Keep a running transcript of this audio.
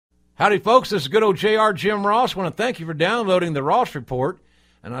Howdy, folks. This is good old JR Jim Ross. I want to thank you for downloading the Ross Report,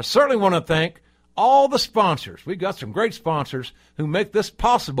 and I certainly want to thank all the sponsors. We've got some great sponsors who make this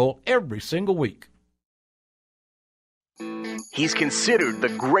possible every single week. He's considered the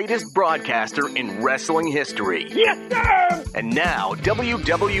greatest broadcaster in wrestling history. Yes, sir! And now,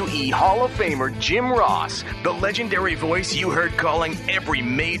 WWE Hall of Famer Jim Ross, the legendary voice you heard calling every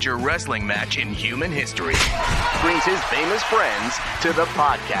major wrestling match in human history, brings his famous friends to the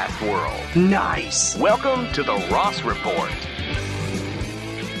podcast world. Nice! Welcome to the Ross Report.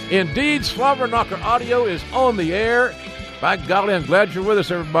 Indeed, Slobber Knocker Audio is on the air. By golly, I'm glad you're with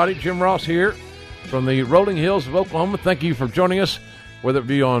us, everybody. Jim Ross here from the rolling hills of Oklahoma. Thank you for joining us, whether it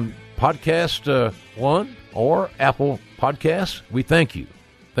be on Podcast One or Apple Podcasts. We thank you.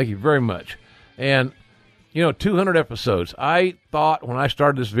 Thank you very much. And, 200 episodes. I thought when I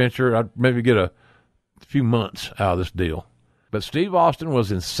started this venture, I'd maybe get a few months out of this deal. But Steve Austin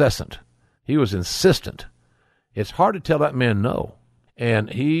was incessant. He was insistent. It's hard to tell that man no. And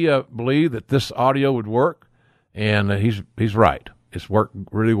he believed that this audio would work, and he's right. It's worked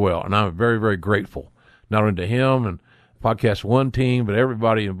really well, and I'm very, very grateful, not only to him and Podcast One team, but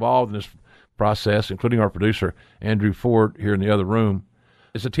everybody involved in this process, including our producer, Andrew Ford, here in the other room.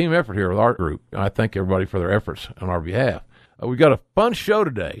 It's a team effort here with our group, and I thank everybody for their efforts on our behalf. We got a fun show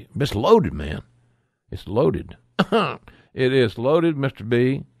today. It's loaded, man. It's loaded. It is loaded, Mr.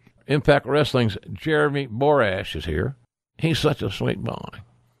 B. Impact Wrestling's Jeremy Borash is here. He's such a sweet boy.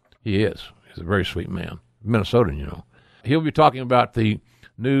 He is. He's a very sweet man. Minnesotan, He'll be talking about the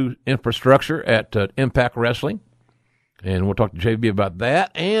new infrastructure at Impact Wrestling, and we'll talk to JB about that.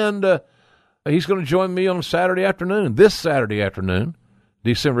 And he's going to join me on this Saturday afternoon,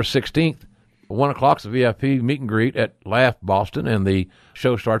 December 16th. 1 o'clock is the VIP meet and greet at Laugh Boston, and the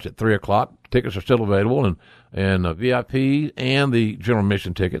show starts at 3 o'clock. Tickets are still available, and VIP and the general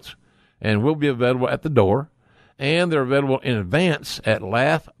admission tickets, and will be available at the door. And they're available in advance at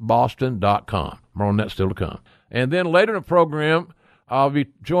laughboston.com. More on that still to come. And then later in the program, I'll be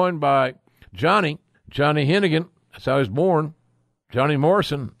joined by Johnny Hennigan. That's how he was born. Johnny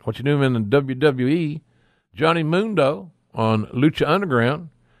Morrison, what you knew him in the WWE. Johnny Mundo on Lucha Underground.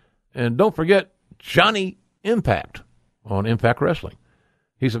 And don't forget Johnny Impact on Impact Wrestling.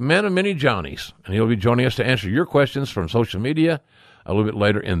 He's a man of many Johnnies, and he'll be joining us to answer your questions from social media a little bit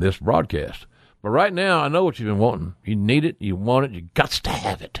later in this broadcast. But right now, I know what you've been wanting. You need it, you want it, you got to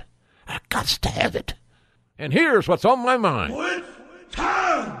have it. I got to have it. And here's what's on my mind. It's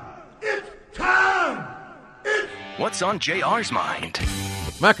time! It's time! What's on JR's mind?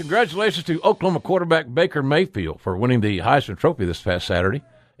 My congratulations to Oklahoma quarterback Baker Mayfield for winning the Heisman Trophy this past Saturday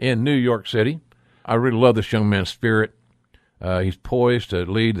in New York City. I really love this young man's spirit. He's poised to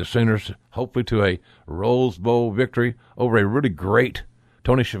lead the Sooners, hopefully to a Rose Bowl victory over a really great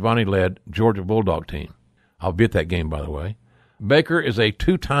Tony Schiavone-led Georgia Bulldog team. I'll be at that game, by the way. Baker is a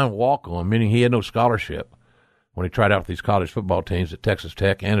two-time walk-on, meaning he had no scholarship when he tried out for these college football teams at Texas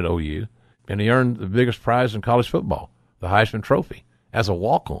Tech and at OU, and he earned the biggest prize in college football, the Heisman Trophy, as a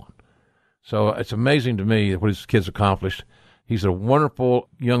walk-on. So it's amazing to me what his kid's accomplished. He's a wonderful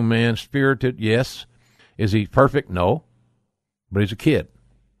young man, spirited, yes. Is he perfect? No. But he's a kid.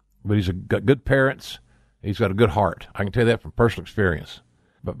 But he's got good parents. He's got a good heart. I can tell you that from personal experience.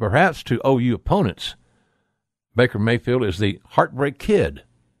 But perhaps to OU opponents, Baker Mayfield is the heartbreak kid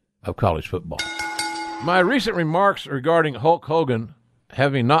of college football. My recent remarks regarding Hulk Hogan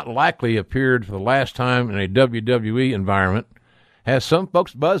having not likely appeared for the last time in a WWE environment has some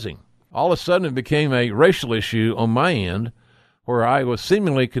folks buzzing. All of a sudden it became a racial issue on my end where I was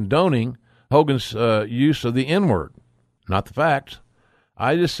seemingly condoning Hogan's use of the N-word. Not the facts.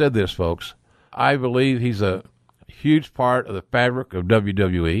 I just said this, folks. I believe he's a huge part of the fabric of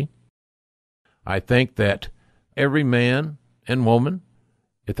WWE. I think that every man and woman,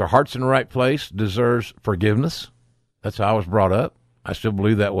 if their heart's in the right place, deserves forgiveness. That's how I was brought up. I still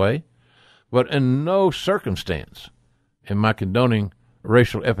believe that way. But in no circumstance am I condoning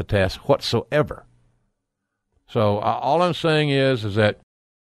racial epithets whatsoever. So all I'm saying is that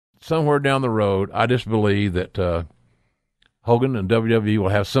somewhere down the road, I just believe that Hogan and WWE will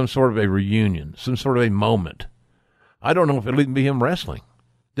have some sort of a reunion, some sort of a moment. I don't know if it'll even be him wrestling.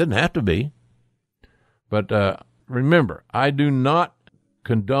 Doesn't have to be. But remember, I do not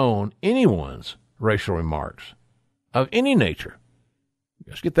condone anyone's racial remarks of any nature.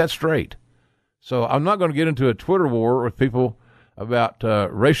 Let's get that straight. So I'm not going to get into a Twitter war with people about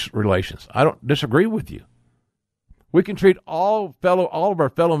race relations. I don't disagree with you. We can treat all of our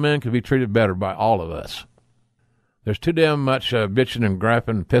fellow men can be treated better by all of us. There's too damn much bitching and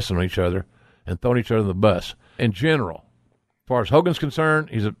griping and pissing on each other and throwing each other in the bus in general. far as Hogan's concerned,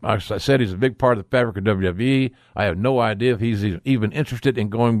 as I said, he's a big part of the fabric of WWE. I have no idea if he's even interested in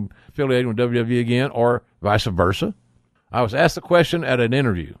going affiliating with WWE again or vice versa. I was asked the question at an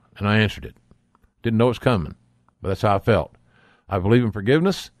interview, and I answered it. Didn't know it was coming, but that's how I felt. I believe in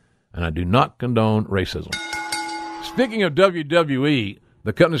forgiveness, and I do not condone racism. Speaking of WWE,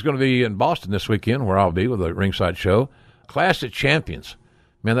 the company's going to be in Boston this weekend, where I'll be with a ringside show. Clash of Champions.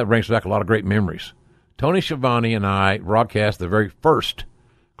 Man, that brings back a lot of great memories. Tony Schiavone and I broadcast the very first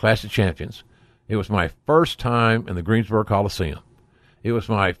Clash of Champions. It was my first time in the Greensboro Coliseum. It was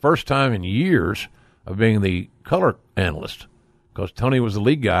my first time in years of being the color analyst, because Tony was the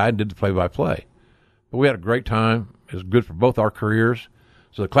lead guy and did the play-by-play. But we had a great time. It was good for both our careers.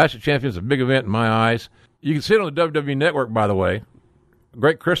 So the Clash of Champions is a big event in my eyes. You can see it on the WWE Network, by the way. A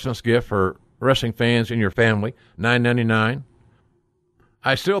great Christmas gift for wrestling fans and your family, $9.99.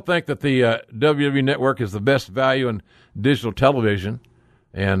 I still think that the WWE Network is the best value in digital television,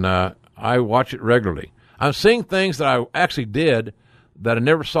 and I watch it regularly. I'm seeing things that I actually did that I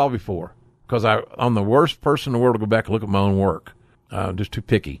never saw before, because I'm the worst person in the world to go back and look at my own work. I'm just too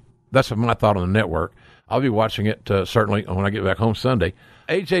picky. That's my thought on the network. I'll be watching it certainly when I get back home Sunday.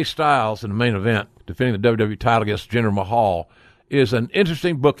 AJ Styles in the main event, defending the WWE title against Jinder Mahal, is an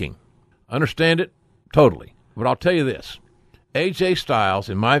interesting booking. Understand it? Totally. But I'll tell you this. AJ Styles,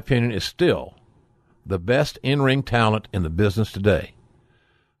 in my opinion, is still the best in-ring talent in the business today.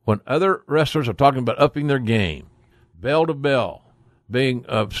 When other wrestlers are talking about upping their game, bell to bell, being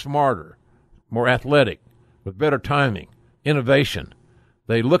smarter, more athletic, with better timing, innovation,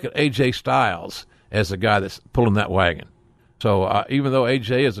 they look at AJ Styles as the guy that's pulling that wagon. So even though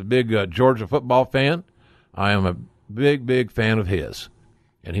AJ is a big Georgia football fan, I am a big, big fan of his.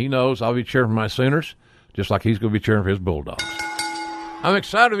 And he knows I'll be cheering for my Sooners, just like he's going to be cheering for his Bulldogs. I'm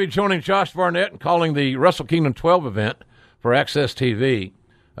excited to be joining Josh Barnett and calling the Wrestle Kingdom 12 event for Access TV.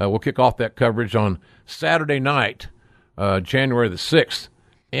 We'll kick off that coverage on Saturday night, January the 6th.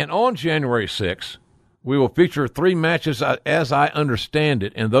 And on January 6th, we will feature 3 matches as I understand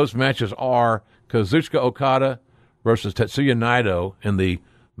it, and those matches are Kazuchika Okada versus Tetsuya Naito in the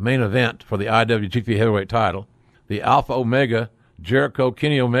main event for the IWGP Heavyweight title, the Alpha Omega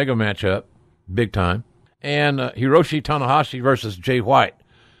Jericho-Kenny Omega matchup, big time, and Hiroshi Tanahashi versus Jay White.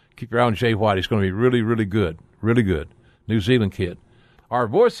 Keep your eye on Jay White. He's going to be really, really good. Really good. New Zealand kid. Our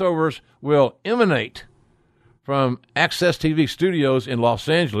voiceovers will emanate from Access TV studios in Los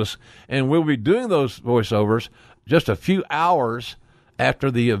Angeles, and we'll be doing those voiceovers just a few hours after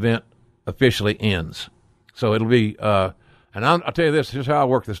the event officially ends. So it'll be, and I'll tell you this, here's how I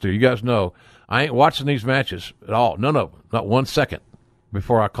work this deal. You guys know, I ain't watching these matches at all. None of them. Not 1 second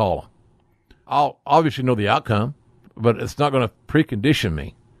before I call them. I'll obviously know the outcome, but it's not going to precondition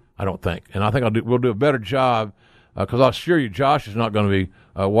me, I don't think. And I think we'll do a better job, because I'll assure you Josh is not going to be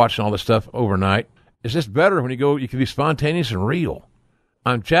watching all this stuff overnight. It's just better when you can be spontaneous and real.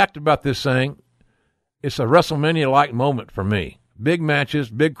 I'm jacked about this thing. It's a WrestleMania-like moment for me. Big matches,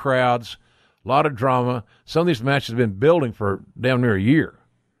 big crowds, a lot of drama. Some of these matches have been building for damn near a year.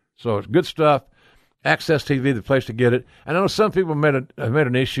 So it's good stuff. Access TV, the place to get it. And I know some people have made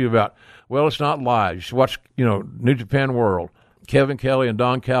an issue about, well, it's not live. You should watch, New Japan World. Kevin Kelly and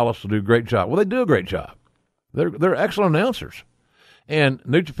Don Callis will do a great job. Well, they do a great job. They're excellent announcers. And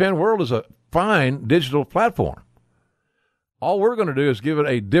New Japan World is a fine digital platform. All we're going to do is give it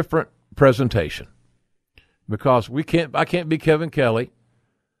a different presentation, because I can't be Kevin Kelly,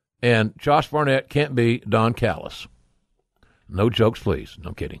 and Josh Barnett can't be Don Callis. No jokes, please.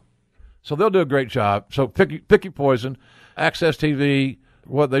 No kidding. So they'll do a great job. So pick your poison. Access TV,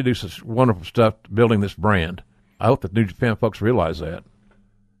 what they do such wonderful stuff building this brand. I hope the New Japan folks realize that.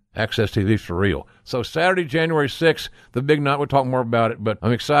 Access TV's for real. So Saturday, January 6th, the big night. We'll talk more about it, but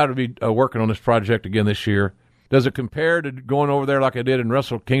I'm excited to be working on this project again this year. Does it compare to going over there like I did in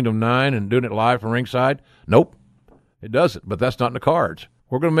Wrestle Kingdom 9 and doing it live from ringside? Nope, it doesn't, but that's not in the cards.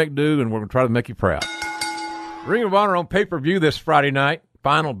 We're going to make do, and we're going to try to make you proud. Ring of Honor on pay-per-view this Friday night.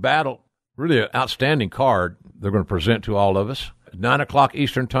 Final battle. Really an outstanding card they're going to present to all of us. 9 o'clock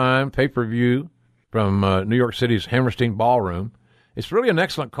Eastern Time, pay-per-view from New York City's Hammerstein Ballroom. It's really an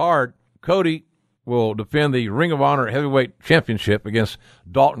excellent card. Cody will defend the Ring of Honor Heavyweight Championship against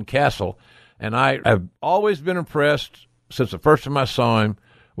Dalton Castle. And I have always been impressed since the first time I saw him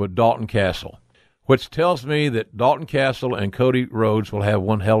with Dalton Castle, which tells me that Dalton Castle and Cody Rhodes will have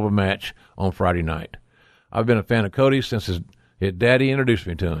one hell of a match on Friday night. I've been a fan of Cody since his daddy introduced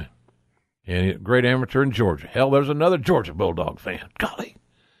me to him. And he's a great amateur in Georgia. Hell, there's another Georgia Bulldog fan. Golly.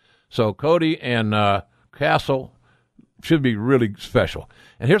 So Cody and Castle should be really special.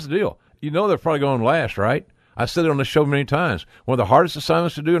 And here's the deal. They're probably going last, right? I said it on the show many times. One of the hardest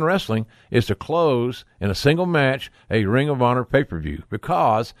assignments to do in wrestling is to close in a single match a Ring of Honor pay-per-view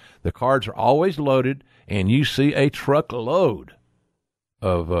because the cards are always loaded and you see a truckload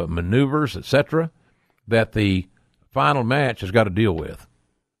of maneuvers, etc., that the final match has got to deal with.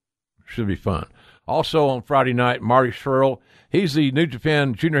 Should be fun. Also on Friday night, Marty Scurll, he's the New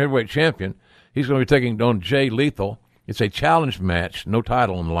Japan Junior Heavyweight Champion. He's going to be taking on Jay Lethal. It's a challenge match, no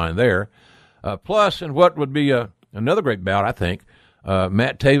title on the line there. Plus, and what would be another great bout, I think,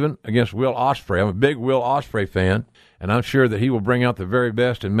 Matt Taven against Will Ospreay. I'm a big Will Ospreay fan, and I'm sure that he will bring out the very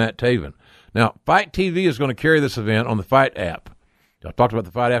best in Matt Taven. Now, Fight TV is going to carry this event on the Fight app. I've talked about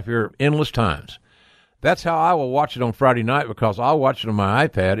the Fight app here endless times. That's how I will watch it on Friday night because I'll watch it on my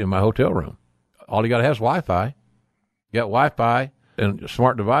iPad in my hotel room. All you got to have is Wi-Fi. You got Wi-Fi and a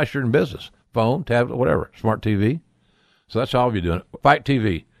smart device, you're in business. Phone, tablet, whatever, smart TV. So that's how I'll be doing it. Fight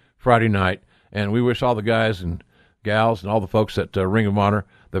TV, Friday night. And we wish all the guys and gals and all the folks at Ring of Honor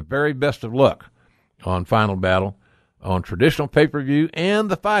the very best of luck on Final Battle, on traditional pay-per-view, and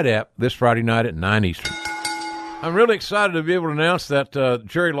the Fight app this Friday night at 9 Eastern. I'm really excited to be able to announce that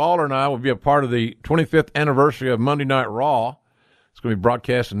Jerry Lawler and I will be a part of the 25th anniversary of Monday Night Raw. It's going to be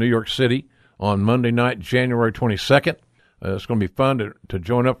broadcast in New York City on Monday night, January 22nd. It's going to be fun to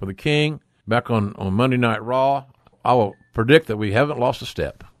join up with the King back on Monday Night Raw. I will predict that we haven't lost a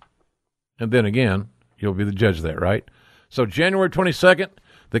step. And then again, you'll be the judge of that, right? So January 22nd,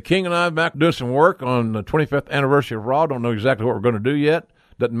 the King and I are back doing some work on the 25th anniversary of Raw. Don't know exactly what we're going to do yet.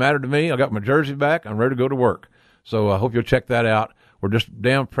 Doesn't matter to me. I got my jersey back. I'm ready to go to work. So I hope you'll check that out. We're just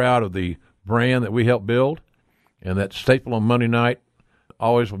damn proud of the brand that we helped build. And that staple on Monday night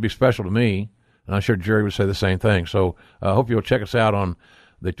always will be special to me. And I'm sure Jerry would say the same thing. So I hope you'll check us out on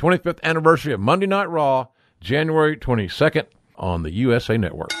the 25th anniversary of Monday Night Raw, January 22nd on the USA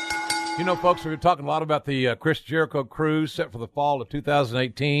Network. You know, folks, we've been talking a lot about the Chris Jericho cruise set for the fall of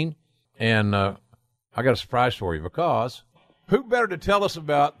 2018, and I got a surprise for you because who better to tell us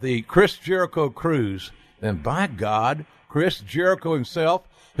about the Chris Jericho cruise than, by God, Chris Jericho himself,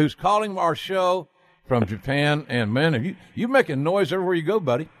 who's calling our show from Japan. And, man, you making noise everywhere you go,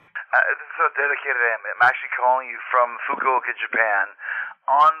 buddy. This is how dedicated I am. I'm actually calling you from Fukuoka, Japan,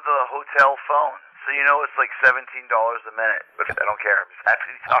 on the hotel phone. So you know it's like $17 a minute, but I don't care. I'm just happy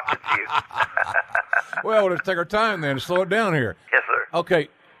to talk to you. Well, let's take our time then to slow it down here. Yes, sir. Okay,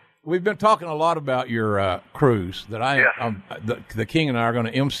 we've been talking a lot about your cruise that the King and I are going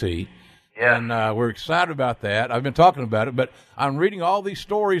to MC. Yes. And we're excited about that. I've been talking about it, but I'm reading all these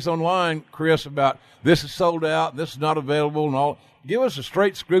stories online, Chris, about this is sold out, this is not available, and all. Give us a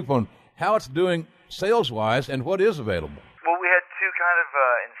straight scoop on how it's doing sales-wise and what is available. Well, we had two kind of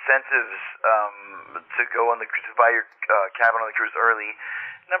incentives to go on to buy your cabin on the cruise early.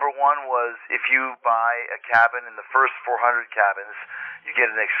 Number one was if you buy a cabin in the first 400 cabins, you get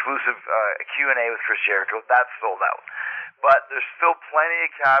an exclusive Q&A with Chris Jericho. That's sold out. But there's still plenty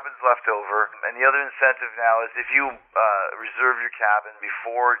of cabins left over. And the other incentive now is if you reserve your cabin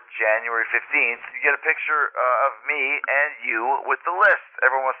before January 15th, you get a picture of me and you with the list.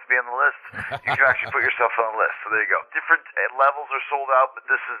 Everyone wants to be on the list. You can actually put yourself on the list. So there you go. Different levels are sold out, but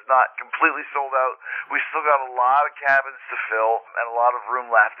this is not completely sold out. We still got a lot of cabins to fill and a lot of room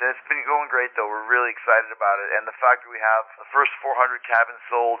left. And it's been going great, though. We're really excited about it. And the fact that we have the first 400 cabins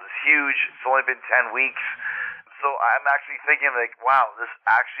sold is huge. It's only been 10 weeks. So I'm actually thinking, like, wow, this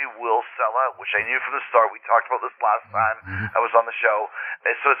actually will sell out, which I knew from the start. We talked about this last time I was on the show.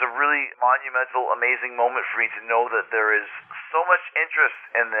 And so it's a really monumental, amazing moment for me to know that there is so much interest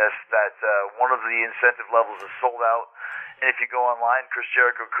in this that one of the incentive levels is sold out. And if you go online,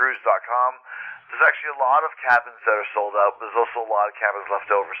 ChrisJerichoCruise.com, there's actually a lot of cabins that are sold out. There's also a lot of cabins left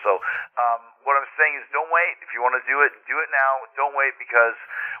over. So what I'm saying is don't wait. If you want to do it now. Don't wait because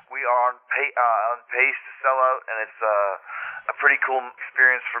we are on pace to sell out, and it's a pretty cool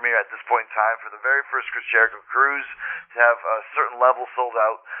experience for me at this point in time for the very first Chris Jericho cruise to have a certain level sold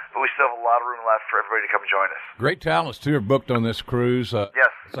out, but we still have a lot of room left for everybody to come join us. Great talents, too, are booked on this cruise.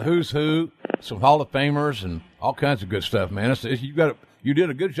 Yes. It's a who's who, some Hall of Famers, and all kinds of good stuff, man. You did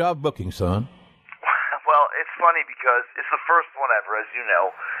a good job booking, son. Well, it's funny because it's the first one ever, as you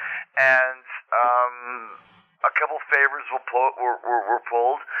know, and a couple favors were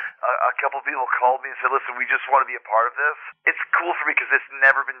pulled. A couple people called me and said, listen, we just want to be a part of this. It's cool for me because it's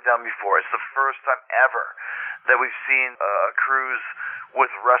never been done before. It's the first time ever that we've seen a cruise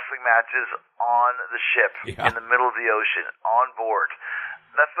with wrestling matches on the ship in the middle of the ocean, on board.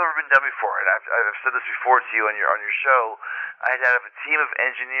 That's never been done before, and I've said this before to you on your show. I had to have a team of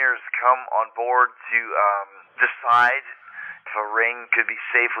engineers come on board to decide if a ring could be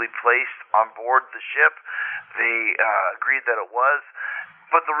safely placed on board the ship. They agreed that it was.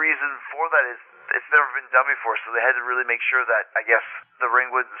 But the reason for that is it's never been done before, so they had to really make sure that, I guess, the ring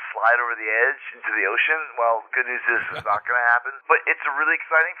wouldn't slide over the edge into the ocean. Well, good news is it's not going to happen. But it's really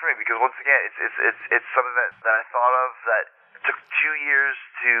exciting for me because, once again, it's something that I thought of that took 2 years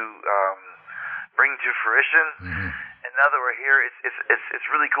to bring to fruition. Mm-hmm. And now that we're here, it's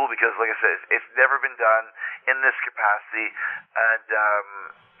really cool because, like I said, it's never been done in this capacity, and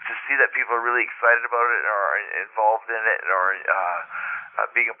to see that people are really excited about it or are involved in it or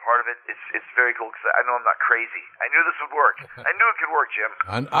being a part of it, it's very cool because I know I'm not crazy. I knew this would work. I knew it could work, Jim.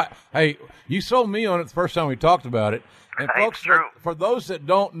 Hey, you sold me on it the first time we talked about it. And folks, for those that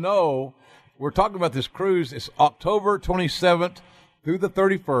don't know, we're talking about this cruise. It's October 27th through the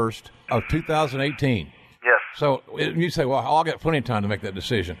 31st of 2018. Yes. So you say, well, I'll get plenty of time to make that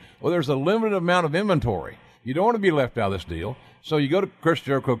decision. Well, there's a limited amount of inventory. You don't want to be left out of this deal. So you go to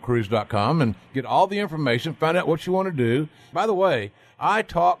ChrisJerichoCruise.com and get all the information, find out what you want to do. By the way, I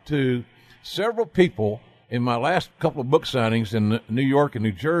talked to several people in my last couple of book signings in New York and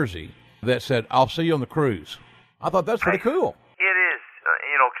New Jersey that said, I'll see you on the cruise. I thought that's pretty cool. It is.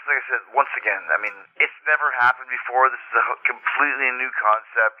 Because like I said, once again, I mean, it's never happened before. This is a completely new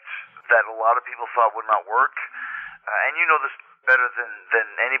concept that a lot of people thought would not work. And you know this better than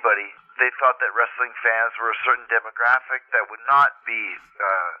anybody. They thought that wrestling fans were a certain demographic that would not be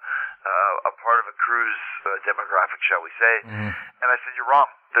a part of a cruise demographic, shall we say. Mm-hmm. And I said, you're wrong.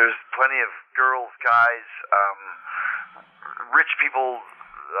 There's plenty of girls, guys, rich people,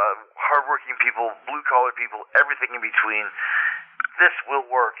 hardworking people, blue-collar people, everything in between. This will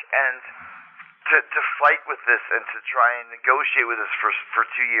work. And to fight with this and to try and negotiate with us for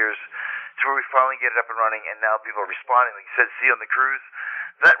 2 years to where we finally get it up and running, and now people are responding. Like you said, see you on the cruise.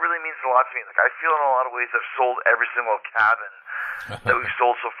 That really means a lot to me. Like, I feel in a lot of ways I've sold every single cabin that we've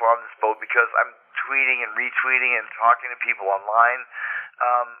sold so far on this boat because I'm tweeting and retweeting and talking to people online.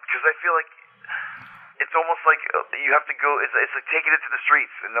 Because I feel like it's almost like you have to go. It's like taking it to the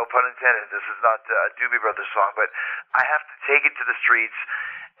streets, and no pun intended. This is not a Doobie Brothers song, but I have to take it to the streets,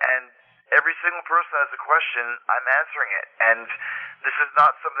 and every single person has a question, I'm answering it. And this is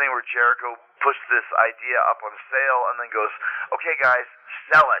not something where Jericho puts this idea up on sale and then goes, okay, guys,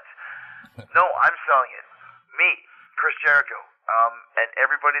 sell it. No, I'm selling it. Me, Chris Jericho. And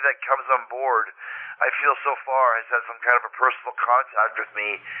everybody that comes on board, I feel so far, has had some kind of a personal contact with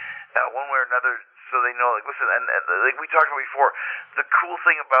me, one way or another, so they know, like, listen, and like we talked about before, the cool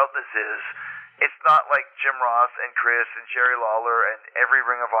thing about this is, it's not like Jim Ross and Chris and Jerry Lawler and every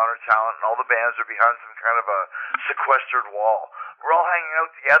Ring of Honor talent and all the bands are behind some kind of a sequestered wall. We're all hanging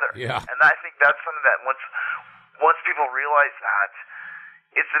out together. Yeah. And I think that's something that once people realize that,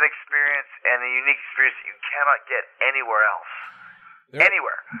 it's an experience and a unique experience that you cannot get anywhere else.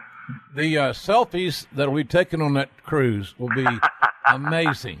 Anywhere. The selfies that will be taken on that cruise will be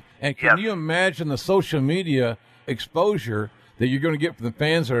amazing. And can you imagine the social media exposure that you're going to get from the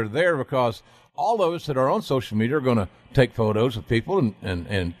fans that are there, because all of us that are on social media are going to take photos of people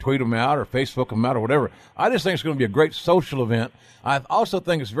and tweet them out or Facebook them out or whatever. I just think it's going to be a great social event. I also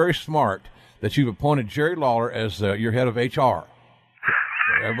think it's very smart that you've appointed Jerry Lawler as your head of HR.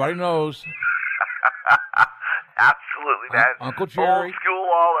 Everybody knows. Absolutely, man. Uncle Jerry. Old school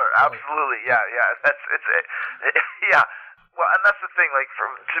Lawler. Absolutely. Yeah. Yeah. Well, and that's the thing. Like,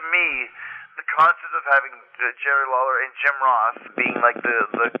 to me, the concept of having Jerry Lawler and Jim Ross being like the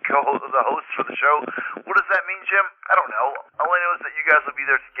hosts for the show, what does that mean, Jim? I don't know. All I know is that you guys will be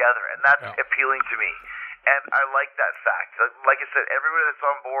there together, and that's appealing to me. And I like that fact. Like I said, everybody that's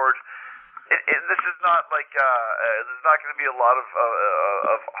on board, this is not like there's not going to be a lot of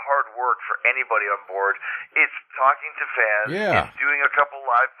hard work for anybody on board. It's talking to fans. Yeah. It's doing a couple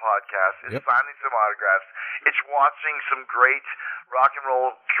live podcasts. It's signing some autographs. It's watching some great rock and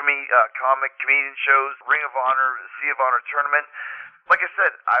roll comic comedian shows, Ring of Honor, Sea of Honor tournament. Like I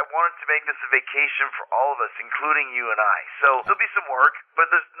said, I wanted to make this a vacation for all of us, including you and I. So there'll be some work, but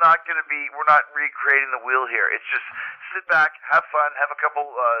there's not going to be, we're not recreating the wheel here. It's just sit back, have fun, have a couple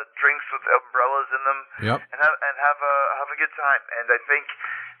drinks with umbrellas in them, and have a good time. And I think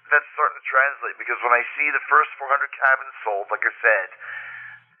that's starting to translate, because when I see the first 400 cabins sold, like I said,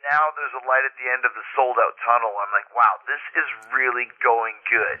 now there's a light at the end of the sold-out tunnel. I'm like, wow, this is really going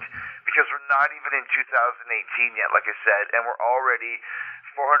good. Because we're not even in 2018 yet, like I said, and we're already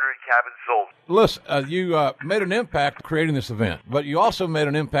 400 cabins sold. Listen, you made an impact creating this event, but you also made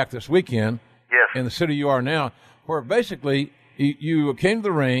an impact this weekend in the city you are now, where basically you came to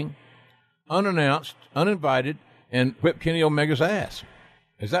the ring unannounced, uninvited, and whipped Kenny Omega's ass.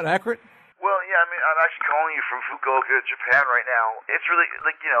 Is that accurate? Well, yeah, I mean, I'm actually calling you from Fukuoka, Japan right now. It's really,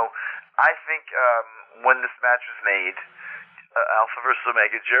 I think when this match was made, Alpha versus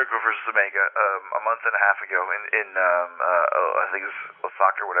Omega, Jericho versus Omega, a month and a half ago in I think it was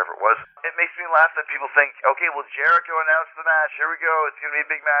Osaka or whatever it was. It makes me laugh that people think, okay, well, Jericho announced the match. Here we go. It's going to be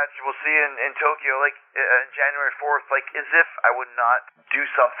a big match. We'll see you in Tokyo, January 4th. As if I would not do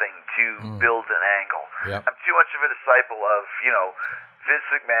something to build an angle. Yep. I'm too much of a disciple of, Vince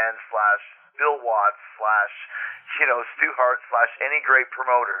McMahon / Bill Watts / Stu Hart / any great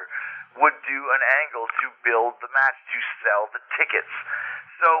promoter would do an angle to build the match, to sell the tickets.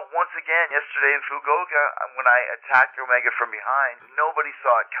 So once again, yesterday in Fukuoka, when I attacked Omega from behind, nobody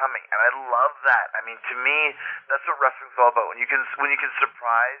saw it coming, and I love that. I mean, to me, that's what wrestling's all about. When you can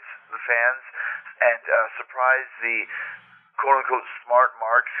surprise the fans and surprise the quote-unquote smart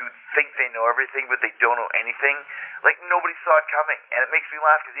marks who think they know everything, but they don't know anything. Nobody saw it coming. And it makes me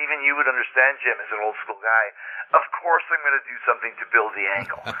laugh, because even you would understand, Jim, as an old-school guy, of course I'm going to do something to build the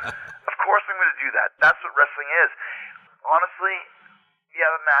angle. Of course I'm going to do that. That's what wrestling is. Honestly, yeah,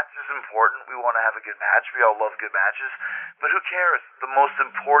 the match is important. We want to have a good match. We all love good matches. But who cares? The most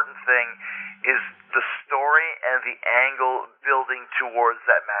important thing is the story and the angle building towards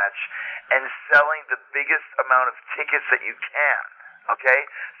that match and selling the biggest amount of tickets that you can. Okay?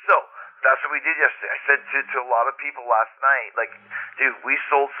 So, that's what we did yesterday. I said to a lot of people last night, dude, we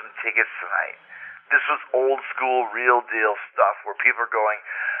sold some tickets tonight. This was old school, real deal stuff where people are going,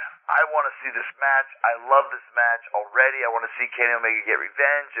 I want to see this match. I love this match already. I want to see Kenny Omega get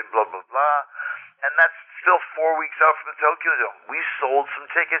revenge and blah, blah, blah. And that's still 4 weeks out from the Tokyo Dome. We sold some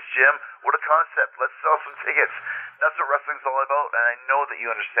tickets, Jim. What a concept. Let's sell some tickets. That's what wrestling's all about, and I know that you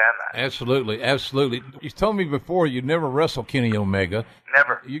understand that. Absolutely, absolutely. You told me before you'd never wrestle Kenny Omega.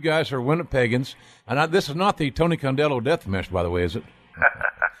 Never. You guys are Winnipegans. And this is not the Tony Condello death match, by the way, is it?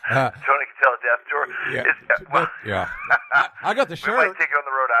 Tony Condello death tour? Yeah. I got the shirt. We might take it on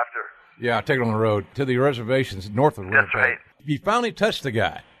the road after. Yeah, take it on the road to the reservations north of Winnipeg. That's right. You finally touched the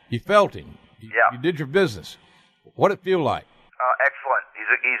guy. You felt him. You did your business. What did it feel like? Excellent.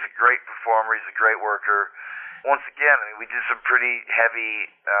 He's a great performer. He's a great worker. Once again, we did some pretty heavy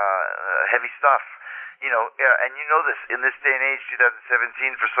stuff. And you know this, in this day and age,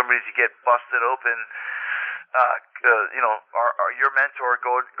 2017, for somebody to get busted open, your mentor,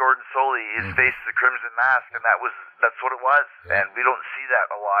 Gordon Soley, his face is the Crimson Mask, and that's what it was. Yeah. And we don't see that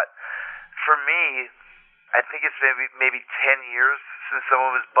a lot. For me, I think it's maybe 10 years since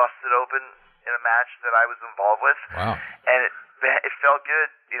someone was busted open in a match that I was involved with. Wow. And it felt good.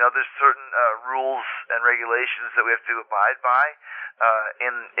 There's certain rules and regulations that we have to abide by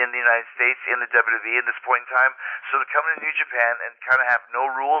in the United States, in the WWE at this point in time. So to come to New Japan and kind of have no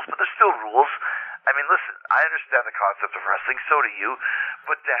rules, but there's still rules. I mean, listen, I understand the concept of wrestling, so do you.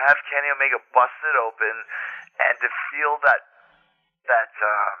 But to have Kenny Omega busted open and to feel that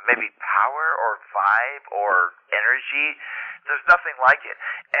maybe power or vibe or energy, there's nothing like it.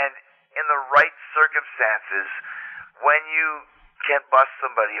 And in the right circumstances, when you can bust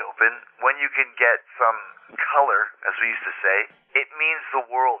somebody open, when you can get some color, as we used to say, it means the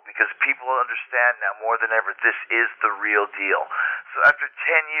world, because people understand now more than ever this is the real deal. So after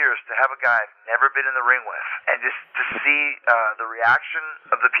 10 years, to have a guy I've never been in the ring with, and just to see the reaction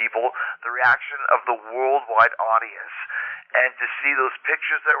of the people, the reaction of the worldwide audience, and to see those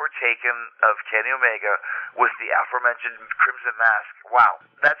pictures that were taken of Kenny Omega with the aforementioned Crimson Mask, wow,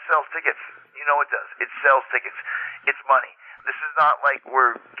 that sells tickets. You know it does. It sells tickets. It's money. This is not like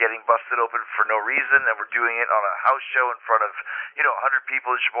we're getting busted open for no reason and we're doing it on a house show in front of, 100 people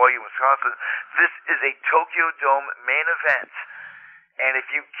in Sheboygan, Wisconsin. This is a Tokyo Dome main event. And if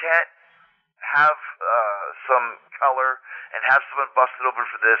you can't have some color and have someone busted open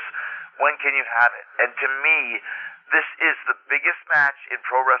for this, when can you have it? And to me, this is the biggest match in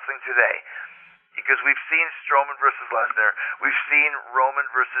pro wrestling today. Because we've seen Strowman versus Lesnar. We've seen Roman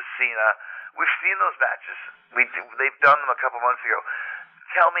versus Cena. We've seen those matches. They've done them a couple months ago.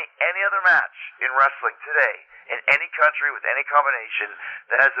 Tell me any other match in wrestling today, in any country with any combination,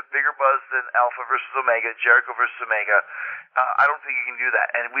 that has a bigger buzz than Alpha versus Omega, Jericho versus Omega. I don't think you can do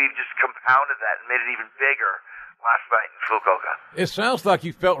that. And we've just compounded that and made it even bigger last night in Fukuoka. It sounds like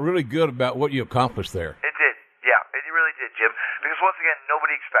you felt really good about what you accomplished there. It did. Yeah, it really did, Jim. Because once again,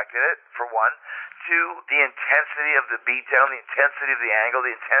 nobody expected it, for one. Two, the intensity of the beatdown, the intensity of the angle,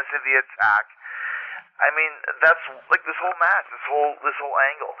 the intensity of the attack. I mean, that's like this whole match, this whole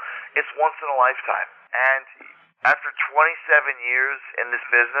angle. It's once in a lifetime. And after 27 years in this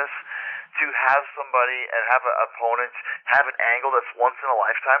business, to have somebody and have an opponent have an angle that's once in a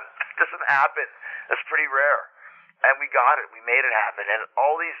lifetime doesn't happen. That's pretty rare. And we got it. We made it happen. And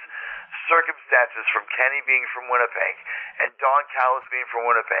all these circumstances, from Kenny being from Winnipeg and Don Callis being from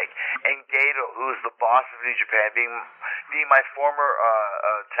Winnipeg and Gato, who is the boss of New Japan, being my former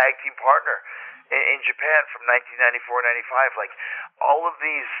tag team partner in Japan from 1994-95, like all of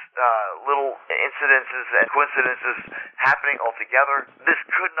these little incidences and coincidences happening all together. This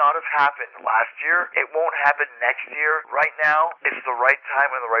could not have happened last year. It won't happen next year. Right now, it's the right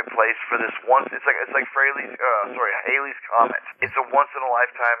time and the right place for this once. It's like Haley's Comet. It's a once in a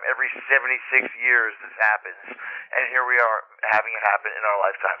lifetime. Every 76 years this happens, and here we are having it happen in our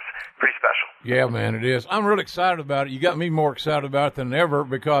lifetimes. Pretty special. Yeah, man, it is. I'm really excited about it. You got me more excited about it than ever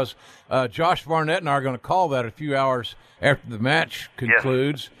because Josh Barnett and I are going to call that a few hours after the match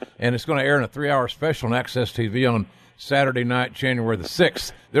concludes, and it's going to air in a 3-hour special on Access TV on Saturday night, January the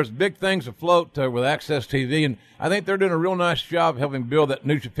 6th. There's big things afloat with Access TV, and I think they're doing a real nice job helping build that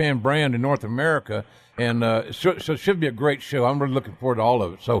New Japan brand in North America, and so it should be a great show. I'm really looking forward to all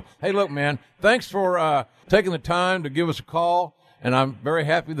of it. So, hey, look, man, thanks for taking the time to give us a call, and I'm very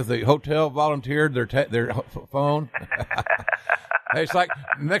happy that the hotel volunteered their phone. Hey, it's like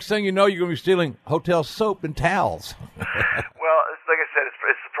next thing you know, you're going to be stealing hotel soap and towels. Well, it's like I said,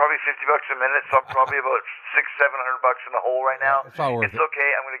 it's probably $50 a minute, so I'm probably about $600-700 in the hole right now. It's all worth it. It's okay.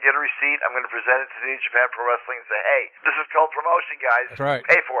 I'm going to get a receipt. I'm going to present it to New Japan Pro Wrestling and say, hey, this is called promotion, guys. That's right.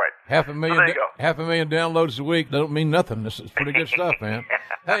 Pay for it. Half a million downloads a week don't mean nothing. This is pretty good stuff, man.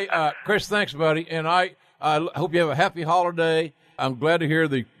 Hey, Chris, thanks, buddy. And I hope you have a happy holiday. I'm glad to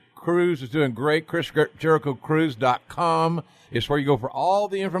hear the cruise is doing great. ChrisJerichoCruise.com is where you go for all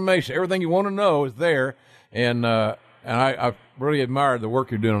the information. Everything you want to know is there. And I really admire the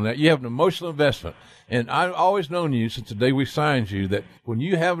work you're doing on that. You have an emotional investment. And I've always known you since the day we signed you that when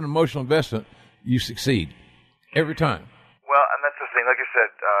you have an emotional investment, you succeed every time. Well, and that's the thing. Like I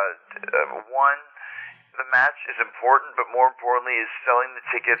said, one, the match is important, but more importantly is selling the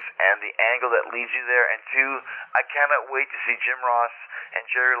tickets and the angle that leads you there. And two, I cannot wait to see Jim Ross and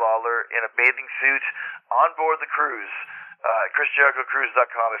Jerry Lawler in a bathing suit on board the cruise.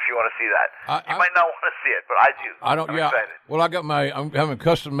 ChrisJerichoCruise.com if you want to see that. You might not want to see it, but I do. I'm excited. Well, I'm having a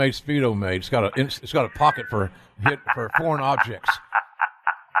custom-made Speedo made. It's got a pocket for foreign objects.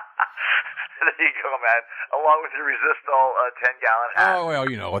 There you go, man. Along with your Resistol 10-gallon hat. Oh, well,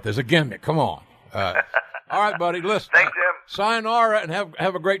 you know what? There's a gimmick. Come on. All right, buddy. Listen. Thanks, Jim. Sayonara and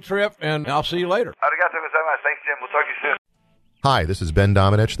have a great trip, and I'll see you later. Arigato gozaimasu. Thanks, Jim. We'll talk to you soon. Hi, this is Ben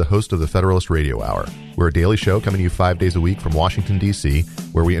Domenech, the host of the Federalist Radio Hour. We're a daily show coming to you 5 days a week from Washington, D.C.,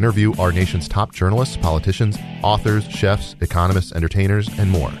 where we interview our nation's top journalists, politicians, authors, chefs, economists, entertainers, and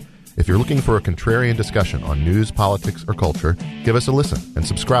more. If you're looking for a contrarian discussion on news, politics, or culture, give us a listen and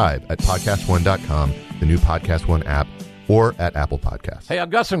subscribe at PodcastOne.com, the new Podcast One app, or at Apple Podcasts. Hey, I've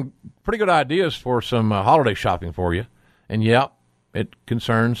got some pretty good ideas for some holiday shopping for you. And, yeah, it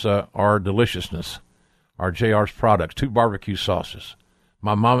concerns our deliciousness. Our JR's products, 2 barbecue sauces,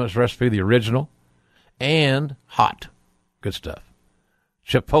 my mama's recipe, the original, and hot. Good stuff.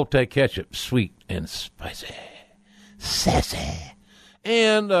 Chipotle ketchup, sweet and spicy. Sassy.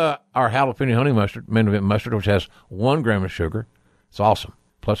 And our jalapeno honey mustard, main event mustard, which has 1 gram of sugar. It's awesome.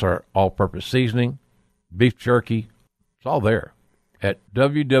 Plus our all-purpose seasoning, beef jerky. It's all there at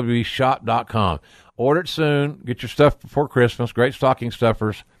www.shop.com. Order it soon. Get your stuff before Christmas. Great stocking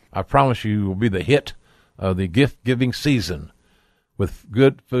stuffers. I promise you will be the hit of the gift-giving season with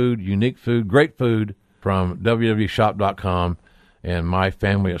good food, unique food, great food from www.shop.com and my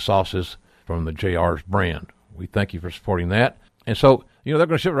family of sauces from the JR's brand. We thank you for supporting that. And so, they're going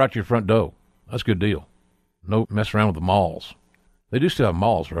to ship it right to your front door. That's a good deal. No messing around with the malls. They do still have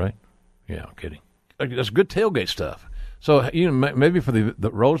malls, right? Yeah, I'm kidding. That's good tailgate stuff. So, maybe for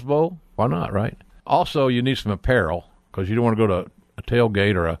the Rose Bowl, why not, right? Also, you need some apparel because you don't want to go to a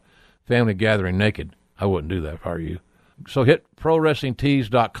tailgate or a family gathering naked. I wouldn't do that if I were you. So hit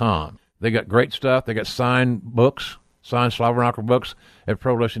ProWrestlingTees.com. They got great stuff. They got signed books, signed Slobberknocker books at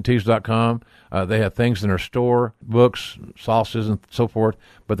ProWrestlingTees.com. They have things in their store, books, sauces, and so forth.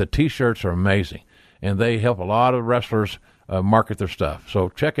 But the T-shirts are amazing, and they help a lot of wrestlers market their stuff. So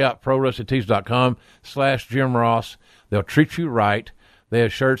check out ProWrestlingTees.com/Jim Ross. They'll treat you right. They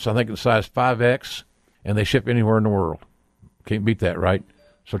have shirts, I think, in size 5X, and they ship anywhere in the world. Can't beat that, right?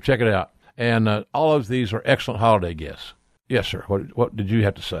 So check it out. And all of these are excellent holiday gifts. Yes, sir. What did you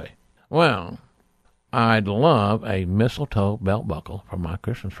have to say? Well, I'd love a mistletoe belt buckle for my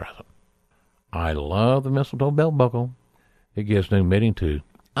Christmas present. I love the mistletoe belt buckle. It gives new meaning to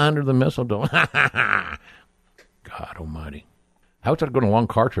under the mistletoe. God almighty. How about going a long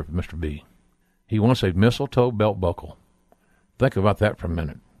car trip with Mr. B? He wants a mistletoe belt buckle. Think about that for a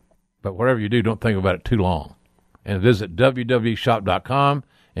minute. But whatever you do, don't think about it too long. and visit www.shop.com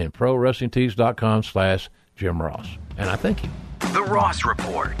and prowrestlingtees.com/Jim Ross. And I thank you. The Ross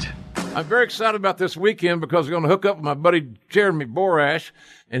Report. I'm very excited about this weekend because we're going to hook up with my buddy Jeremy Borash,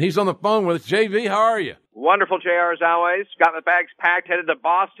 and he's on the phone with us. JV, how are you? Wonderful, JR, as always. Got my bags packed, headed to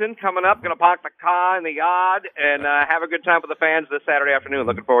Boston. Coming up, going to park the car in the yard and have a good time with the fans this Saturday afternoon.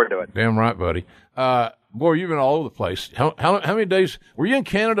 Looking forward to it. Damn right, buddy. Boy, you've been all over the place. How many days? Were you in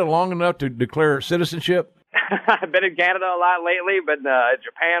Canada long enough to declare citizenship? I've been in Canada a lot lately, been in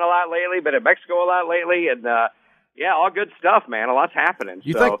Japan a lot lately, been in Mexico a lot lately, and yeah, all good stuff, man. A lot's happening.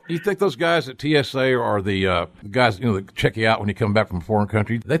 You think those guys at TSA are the guys that check you out when you come back from a foreign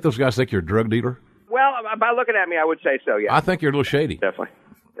country? You think those guys think you're a drug dealer? Well, by looking at me, I would say so, yeah. I think you're a little shady. Definitely.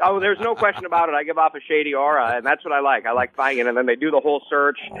 Oh, there's no question about it. I give off a shady aura, and that's what I like. I like finding it, and then they do the whole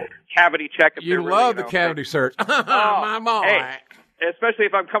search, cavity check. If You love the cavity search. My boy. Hey, especially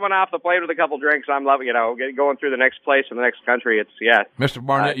if I'm coming off the plane with a couple drinks, I'm loving, going through the next place in the next country. It's, yeah. Mr.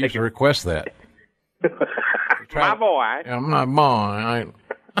 Barnett used to request that. My boy. Yeah, my boy.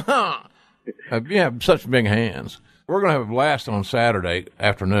 You have such big hands. We're going to have a blast on Saturday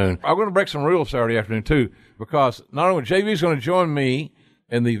afternoon. I'm going to break some rules Saturday afternoon, too, because not only JV's going to join me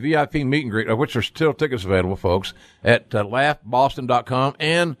in the VIP meet and greet, of which there's still tickets available, folks, at laughboston.com,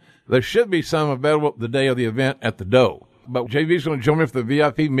 and there should be some available the day of the event at the Doe. But JV's going to join me for the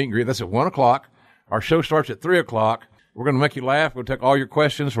VIP meet and greet. That's at 1 o'clock. Our show starts at 3 o'clock. We're going to make you laugh. We'll take all your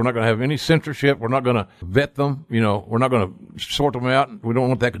questions. We're not going to have any censorship. We're not going to vet them. We're not going to sort them out. We don't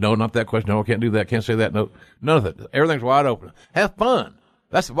want that. No, not that question. No, I can't do that. Can't say that. No, none of it. Everything's wide open. Have fun.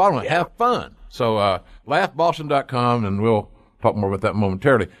 That's the bottom line. Yeah. Have fun. So, laughboston.com, and we'll talk more about that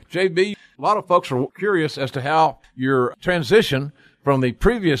momentarily. JB, a lot of folks are curious as to how your transition from the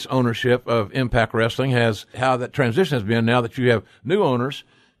previous ownership of Impact Wrestling how that transition has been now that you have new owners,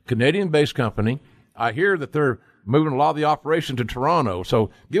 Canadian-based company. I hear that they're moving a lot of the operation to Toronto. So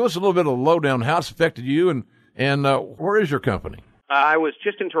give us a little bit of a lowdown how it's affected you, and where is your company? I was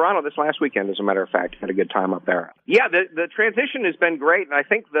just in Toronto this last weekend, as a matter of fact. Had a good time up there. Yeah, the transition has been great, and I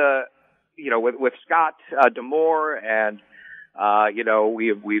think with Scott D'Amore and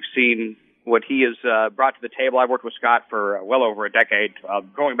we've seen what he has brought to the table. I've worked with Scott for well over a decade,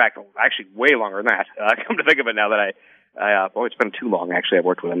 going back actually way longer than that. Come to think of it now that it's been too long, actually. I've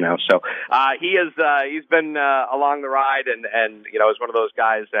worked with him now. So, he's been along the ride and is one of those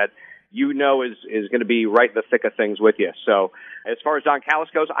guys that is going to be right in the thick of things with you. So, as far as Don Callis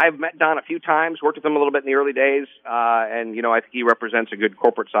goes, I've met Don a few times, worked with him a little bit in the early days, and I think he represents a good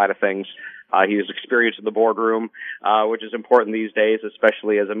corporate side of things. He has experience in the boardroom, which is important these days,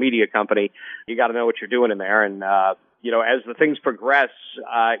 especially as a media company. You got to know what you're doing in there, and as the things progress,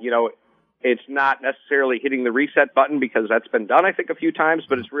 it's not necessarily hitting the reset button because that's been done, I think, a few times,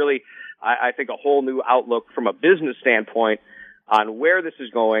 but it's really, I think, a whole new outlook from a business standpoint on where this is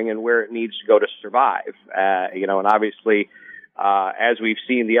going and where it needs to go to survive. And obviously, as we've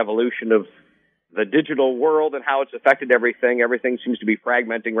seen the evolution of the digital world and how it's affected everything seems to be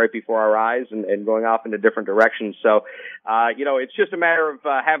fragmenting right before our eyes and going off into different directions. So, it's just a matter of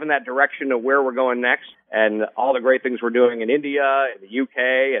having that direction of where we're going next and all the great things we're doing in India, in the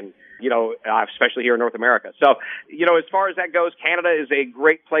UK, and especially here in North America. So, as far as that goes, Canada is a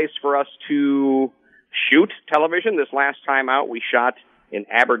great place for us to shoot television. This last time out, we shot in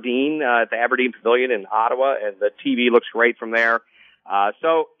Aberdeen, at the Aberdeen Pavilion in Ottawa, and the TV looks great from there.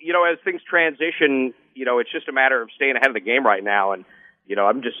 So, as things transition, it's just a matter of staying ahead of the game right now. And,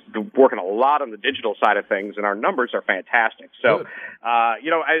 I'm just working a lot on the digital side of things, and our numbers are fantastic. So,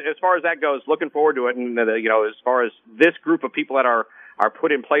 as far as that goes, looking forward to it. And, as far as this group of people that are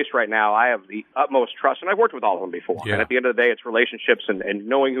put in place right now, I have the utmost trust, and I've worked with all of them before. Yeah. And at the end of the day, it's relationships and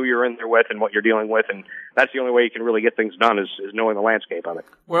knowing who you're in there with and what you're dealing with, and that's the only way you can really get things done is knowing the landscape on it.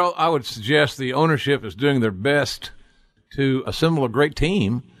 Well, I would suggest the ownership is doing their best to assemble a great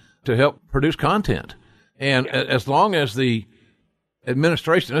team to help produce content. And as long as the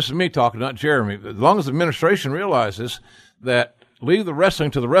administration, this is me talking, not Jeremy, as long as the administration realizes that leave the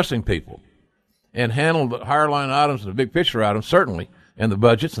wrestling to the wrestling people and handle the higher line items and the big picture items, certainly, and the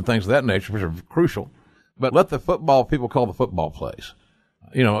budgets and things of that nature, which are crucial, but let the football people call the football plays.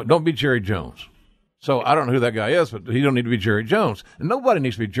 Don't be Jerry Jones. So I don't know who that guy is, but he don't need to be Jerry Jones. And nobody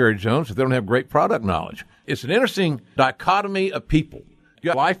needs to be Jerry Jones if they don't have great product knowledge. It's an interesting dichotomy of people. You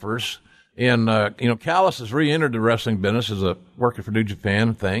got lifers, and, Callis has re-entered the wrestling business as working for New Japan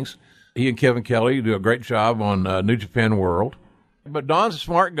and things. He and Kevin Kelly do a great job on New Japan World. But Don's a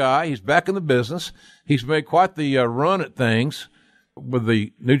smart guy. He's back in the business. He's made quite the run at things with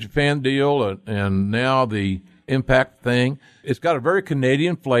the New Japan deal and now the Impact thing. It's got a very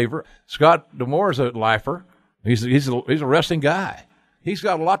Canadian flavor. Scott D'Amore is a lifer, He's a wrestling guy. He's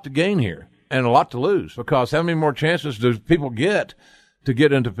got a lot to gain here and a lot to lose, because how many more chances do people get to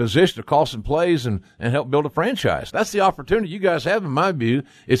get into position to call some plays and help build a franchise? That's the opportunity you guys have, in my view,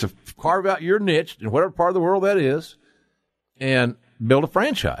 is to carve out your niche in whatever part of the world that is and build a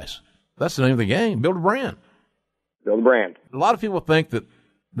franchise. That's the name of the game. Build a brand. Build a brand. A lot of people think that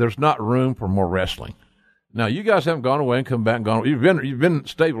there's not room for more wrestling. Now, you guys haven't gone away and come back and gone. You've been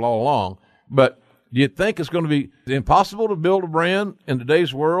stable all along, but do you think it's going to be impossible to build a brand in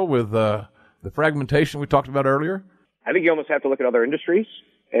today's world with the fragmentation we talked about earlier? I think you almost have to look at other industries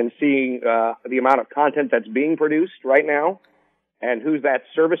and seeing the amount of content that's being produced right now, and who's that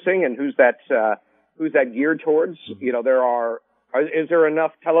servicing, and who's that geared towards. You know, is there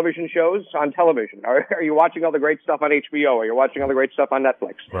enough television shows on television? Are you watching all the great stuff on HBO? Are you watching all the great stuff on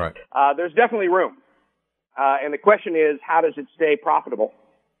Netflix? Right. There's definitely room. And the question is, how does it stay profitable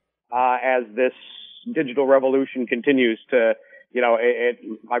as this digital revolution continues to, you know,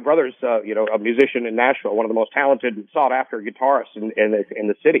 my brother's, a musician in Nashville, one of the most talented and sought after guitarists in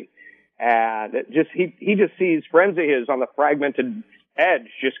the city. And he just sees friends of his on the fragmented edge,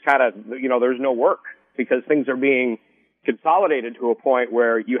 just kind of, there's no work because things are being consolidated to a point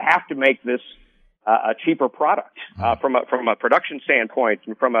where you have to make this a cheaper product from a production standpoint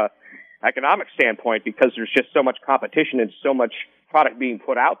and from a economic standpoint, because there's just so much competition and so much product being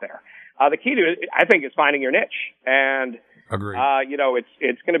put out there. The key to it, I think, is finding your niche. And, agreed.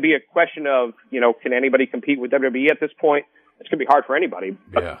 It's going to be a question of, can anybody compete with WWE at this point? It's going to be hard for anybody.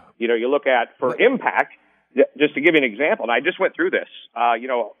 But, yeah. You look at, for Impact, just to give you an example, and I just went through this,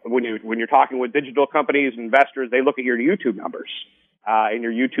 when you're talking with digital companies, investors, they look at your YouTube numbers, and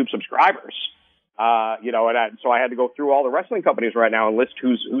your YouTube subscribers. So I had to go through all the wrestling companies right now and list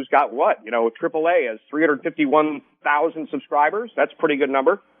who's got what. AAA has 351,000 subscribers. That's a pretty good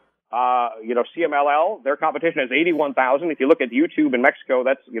number. CMLL, their competition has 81,000. If you look at YouTube in Mexico,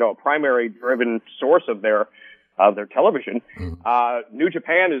 that's, a primary driven source of their television. Mm-hmm. New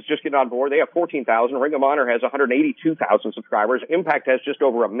Japan is just getting on board. They have 14,000. Ring of Honor has 182,000 subscribers. Impact has just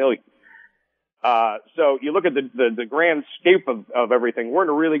over 1 million. So you look at the grand scope of everything. We're in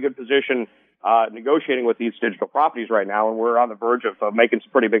a really good position negotiating with these digital properties right now, and we're on the verge of making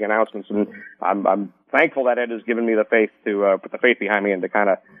some pretty big announcements. And I'm thankful that Ed has given me the faith to put the faith behind me and to kind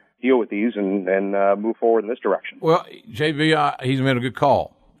of deal with these and move forward in this direction. Well, JV, he's made a good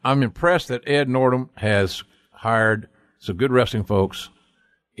call. I'm impressed that Ed Nordum has hired some good wrestling folks.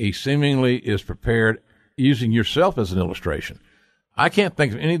 He seemingly is prepared, using yourself as an illustration. I can't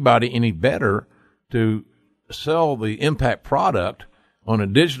think of anybody any better to sell the Impact product on a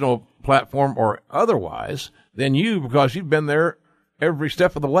digital platform or otherwise than you, because you've been there every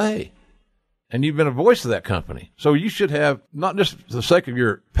step of the way and you've been a voice of that company. So you should have, not just for the sake of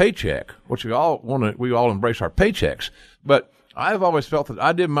your paycheck, which we all embrace our paychecks, but I've always felt that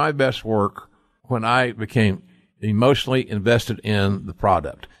I did my best work when I became emotionally invested in the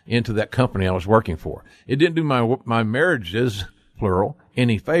product, into that company I was working for. It didn't do my marriages, plural,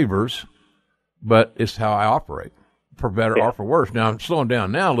 any favors, but it's how I operate, for better or for worse. Now, I'm slowing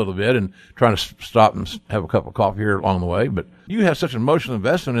down now a little bit and trying to stop and have a cup of coffee here along the way, but you have such an emotional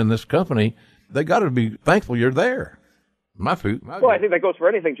investment in this company, they got to be thankful you're there. I think that goes for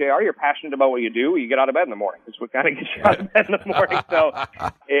anything, JR. You're passionate about what you do. You get out of bed in the morning. It's what kind of gets you out of bed in the morning. So,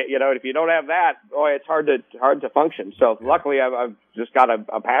 if you don't have that, boy, it's hard to function. So, luckily, I've just got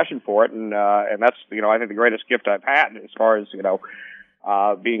a passion for it, and that's I think the greatest gift I've had as far as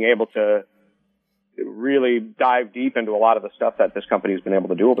being able to really dive deep into a lot of the stuff that this company has been able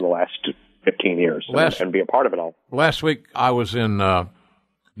to do over the last 15 years and be a part of it all. Last week, I was in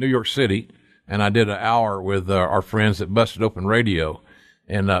New York City, and I did an hour with our friends at Busted Open Radio,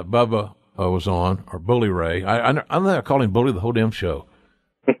 and Bubba was on, or Bully Ray. I know I call him Bully the whole damn show.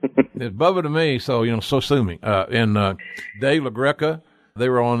 It's Bubba to me, so, so sue me. And Dave LaGreca, they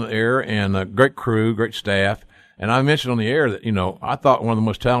were on the air, and great crew, great staff. And I mentioned on the air that, I thought one of the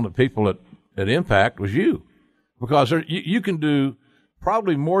most talented people at Impact was you, because you can do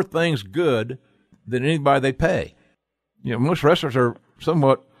probably more things good than anybody they pay. Most wrestlers are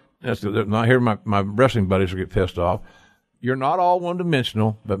somewhat, I hear my wrestling buddies will get pissed off. You're not all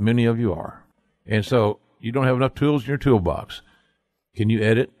one-dimensional, but many of you are. And so you don't have enough tools in your toolbox. Can you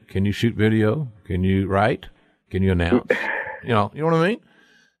edit? Can you shoot video? Can you write? Can you announce? You know what I mean?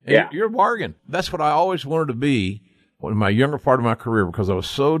 And yeah. You're a bargain. That's what I always wanted to be in my younger part of my career, because I was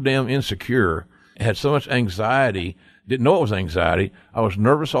so damn insecure, had so much anxiety, didn't know it was anxiety. I was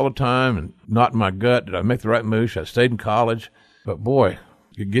nervous all the time and not in my gut. Did I make the right move? Should I stayed in college? But boy,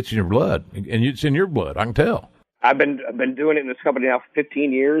 it gets in your blood, and it's in your blood. I can tell. I've been doing it in this company now for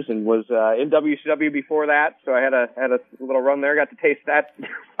 15 years, and was in WCW before that. So I had a little run there. Got to taste that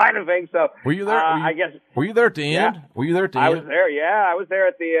kind of thing. So were you there? I guess. Were you there at the end? Yeah. Were you there at the I end? was there. Yeah, I was there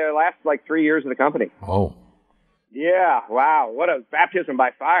at the last 3 years of the company. Oh. Yeah. Wow. What a baptism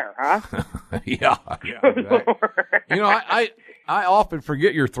by fire, huh? Yeah. Exactly. I often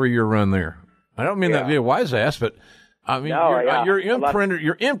forget your 3-year run there. I don't mean that to be a wise ass, but I mean you're imprinted.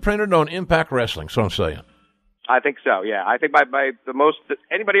 You're imprinted on Impact Wrestling. So I'm saying. I think so. Yeah, I think the most that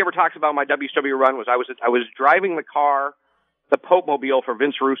anybody ever talks about my WCW run was I was driving the car, the Pope Mobile for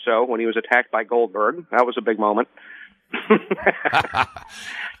Vince Russo when he was attacked by Goldberg. That was a big moment. And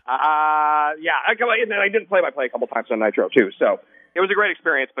then I did play-by-play a couple times on Nitro too. So it was a great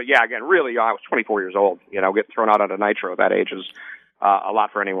experience. But yeah, again, really, I was 24 years old. Getting thrown out on a Nitro at that age is a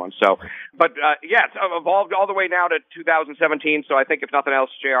lot for anyone. So, but it's evolved all the way now to 2017. So I think if nothing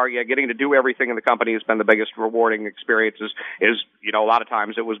else, JR, getting to do everything in the company has been the biggest rewarding experience. Is a lot of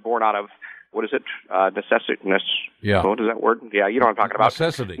times it was born out of, what is it? Necessity. Yeah. What is that word? Yeah, you know what I'm talking about.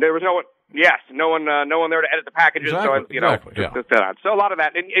 Necessity. There was no one. Yes, no one there to edit the packages. Exactly. So a lot of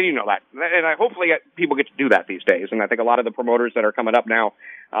that, and you know that, and hopefully people get to do that these days. And I think a lot of the promoters that are coming up now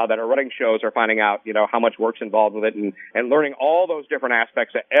that are running shows are finding out, how much work's involved with it, and learning all those different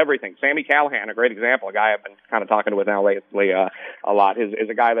aspects of everything. Sammy Callahan, a great example, a guy I've been kind of talking with now lately a lot, is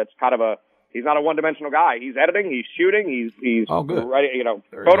a guy that's kind of he's not a one-dimensional guy. He's editing, he's shooting, he's writing,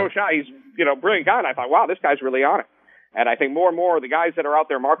 Photoshop. He's brilliant guy. And I thought, wow, this guy's really on it. And I think more and more the guys that are out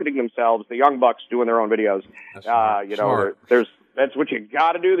there marketing themselves, the young bucks doing their own videos, that's what you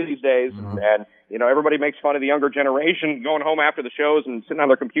got to do these days. Mm-hmm. And everybody makes fun of the younger generation going home after the shows and sitting on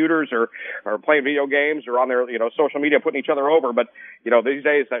their computers or playing video games or on their social media putting each other over. But these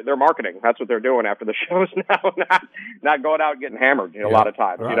days they're marketing. That's what they're doing after the shows now, not going out and getting hammered. A lot of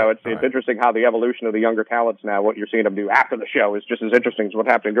times. Right, it's interesting how the evolution of the younger talents now, what you're seeing them do after the show is just as interesting as what's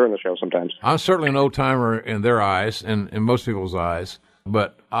happening during the show sometimes. I'm certainly an old timer in their eyes and in most people's eyes,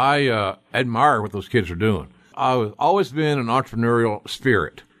 but I admire what those kids are doing. I've always been an entrepreneurial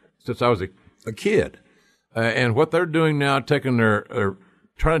spirit since I was a kid. And what they're doing now, trying to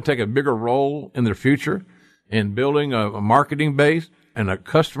take a bigger role in their future in building a marketing base and a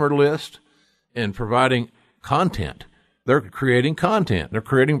customer list and providing content. They're creating content. They're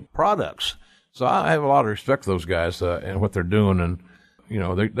creating products. So I have a lot of respect for those guys and what they're doing. And,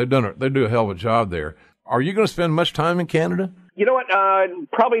 they do a hell of a job there. Are you going to spend much time in Canada? You know what?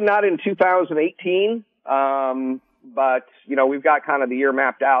 Probably not in 2018. But we've got kind of the year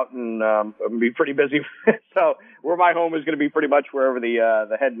mapped out, and I'm gonna be pretty busy. So where my home is going to be pretty much wherever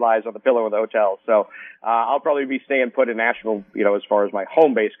the head lies on the pillow of the hotel. So I'll probably be staying put in Nashville, as far as my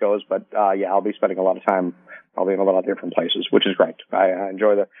home base goes. But I'll be spending a lot of time probably in a lot of different places, which is great. I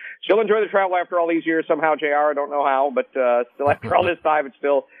still enjoy the travel after all these years somehow, JR. I don't know how, but still after all this time, it's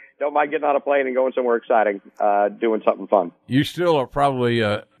still don't mind getting on a plane and going somewhere exciting, doing something fun. You still are probably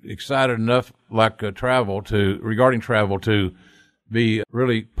excited enough, regarding travel, to be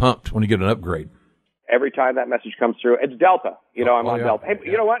really pumped when you get an upgrade. Every time that message comes through, it's Delta. I'm on Delta. Hey,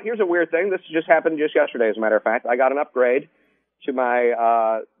 you know what? Here's a weird thing. This just happened just yesterday, as a matter of fact. I got an upgrade to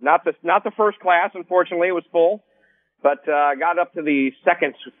my not the first class. Unfortunately, it was full, but got up to the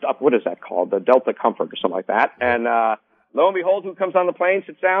second. What is that called? The Delta Comfort or something like that. And lo and behold, who comes on the plane,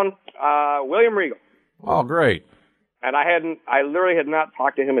 sits down? William Regal. Oh, great. And I literally had not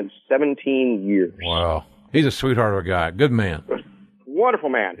talked to him in 17 years. Wow. He's a sweetheart of a guy. Good man. Wonderful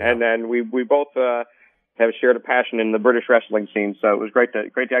man. Yeah. And then we both have shared a passion in the British wrestling scene, so it was great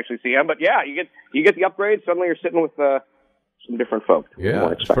to actually see him. But yeah, you get the upgrade, suddenly you're sitting with some different folk.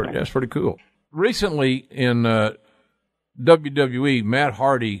 Yeah, that's pretty cool. Recently in WWE, Matt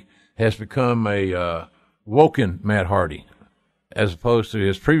Hardy has become a woken Matt Hardy, as opposed to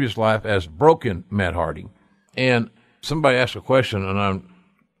his previous life as broken Matt Hardy. And somebody asked a question, and I'm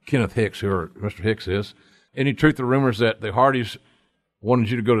Kenneth Hicks, who Mr. Hicks is. Any truth to rumors that the Hardys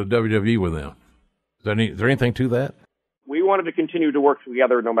wanted you to go to WWE with them? Is there anything to that? We wanted to continue to work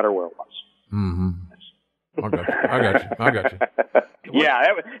together no matter where it was. Mm-hmm. I got you. Yeah,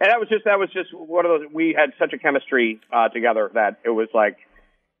 that was just one of those. We had such a chemistry together that it was like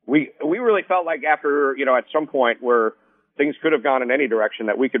we really felt like after at some point where things could have gone in any direction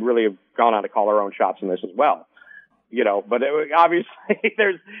that we could really have gone on to call our own shots in this as well. But obviously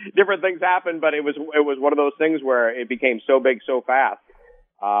there's different things happen, but it was one of those things where it became so big so fast,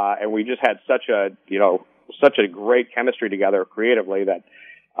 and we just had such a great chemistry together creatively that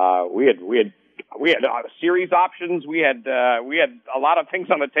we had we had series options. We had a lot of things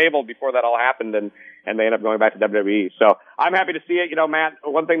on the table before that all happened, and they ended up going back to WWE. So I'm happy to see it. You know, Matt,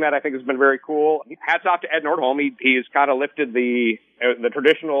 one thing that I think has been very cool, hats off to Ed Nordholm. He's kind of lifted the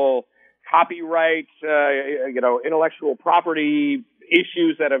traditional copyright, intellectual property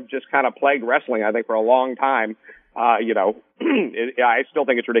issues that have just kind of plagued wrestling, I think, for a long time. I still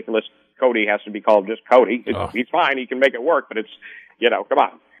think it's ridiculous. Cody has to be called just Cody. He's fine. He can make it work, but it's, come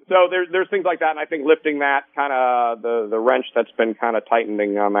on. So there's things like that, and I think lifting that kind of the wrench that's been kind of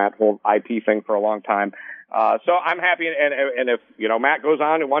tightening on that whole IP thing for a long time. So I'm happy, and if Matt goes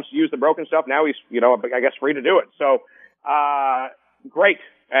on and wants to use the broken stuff, now he's I guess free to do it. So great,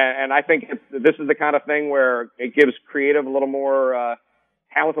 and I think this is the kind of thing where it gives creative a little more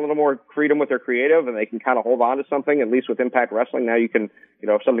talent, a little more freedom with their creative, and they can kind of hold on to something. At least with Impact Wrestling, now you can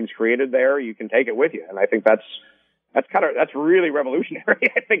if something's created there, you can take it with you, and I think that's really revolutionary,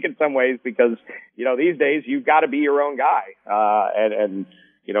 I think, in some ways, because, these days you've got to be your own guy. And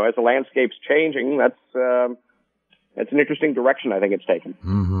as the landscape's changing, that's an interesting direction I think it's taken.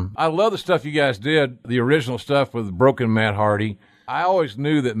 Mm-hmm. I love the stuff you guys did, the original stuff with Broken Matt Hardy. I always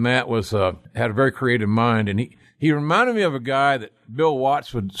knew that Matt had a very creative mind, and he reminded me of a guy that Bill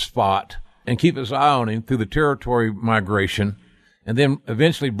Watts would spot and keep his eye on him through the territory migration, and then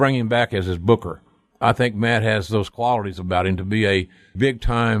eventually bring him back as his booker. I think Matt has those qualities about him to be a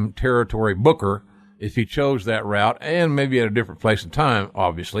big-time territory booker if he chose that route, and maybe at a different place and time,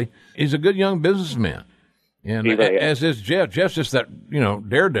 obviously. He's a good young businessman. And as is Jeff. Jeff's just that,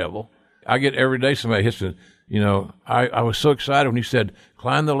 daredevil. I get every day somebody hits it. I was so excited when he said,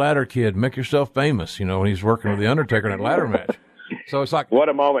 "Climb the ladder, kid. Make yourself famous," when he's working with The Undertaker in that ladder match. So it's like... What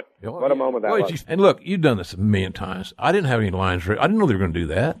a moment. What a moment that was. And look, you've done this a million times. I didn't have any lines. I didn't know they were going to do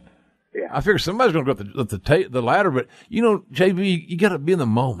that. Yeah. I figured somebody's going to go up the ladder, but, JB, you got to be in the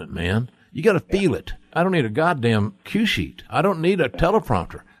moment, man. You got to feel it. I don't need a goddamn cue sheet. I don't need a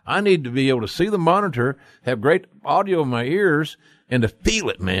teleprompter. I need to be able to see the monitor, have great audio in my ears, and to feel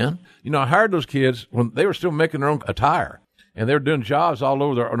it, man. I hired those kids when they were still making their own attire, and they were doing jobs all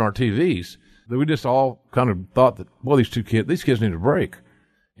over on our TVs. We just all kind of thought that, well, these kids need a break.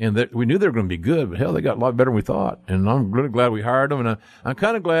 And that we knew they were going to be good, but hell, they got a lot better than we thought. And I'm really glad we hired them. And I'm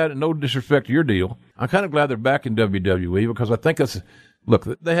kind of glad, and no disrespect to your deal, I'm kind of glad they're back in WWE, because I think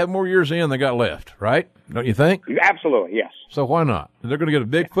they have more years in than they got left, right? Don't you think? Absolutely, yes. So why not? They're going to get a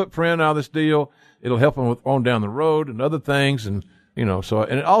big footprint out of this deal. It'll help them on down the road and other things. And,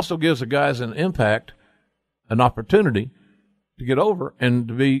 and it also gives the guys in Impact an opportunity to get over and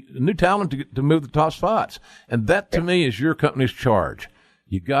to be new talent to move the top spots. And that, to me, is your company's charge.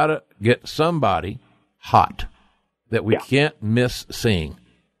 You got to get somebody hot that we can't miss seeing.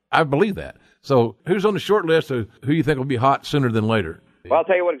 I believe that. So who's on the short list of who you think will be hot sooner than later? Well, I'll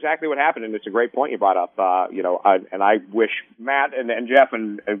tell you exactly what happened, and it's a great point you brought up. And I wish Matt and Jeff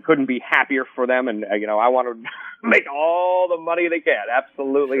and couldn't be happier for them. And, I want to make all the money they can.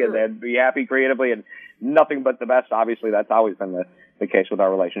 Absolutely. Sure. And be happy creatively and nothing but the best. Obviously, that's always been the case with our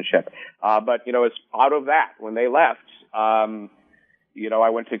relationship. But, it's out of that when they left. I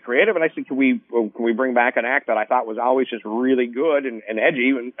went to creative and I said, can we bring back an act that I thought was always just really good and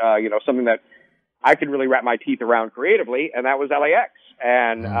edgy and, something that I could really wrap my teeth around creatively, and that was LAX.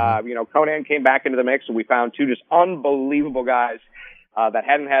 And, Conan came back into the mix, and we found two just unbelievable guys, that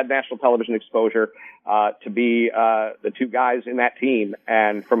hadn't had national television exposure, to be, the two guys in that team.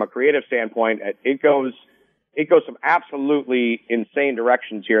 And from a creative standpoint, it goes some absolutely insane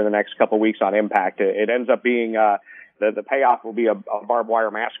directions here in the next couple of weeks on Impact. It ends up being, the payoff will be a barbed wire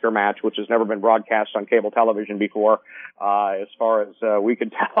massacre match, which has never been broadcast on cable television before, as far as we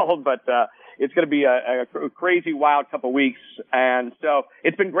can tell. But it's going to be a crazy, wild couple of weeks. And so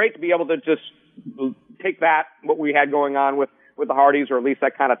it's been great to be able to just take that, what we had going on with the Hardys, or at least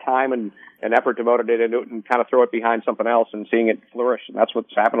that kind of time and effort devoted into it, and kind of throw it behind something else and seeing it flourish. And that's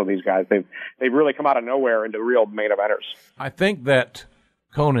what's happened to these guys. They've really come out of nowhere into real main eventers. I think that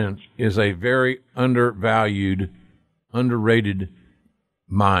Conan is a very underrated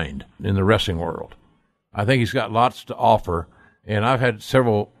mind in the wrestling world. I think he's got lots to offer, and I've had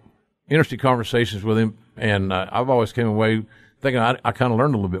several interesting conversations with him, and I've always came away thinking I kind of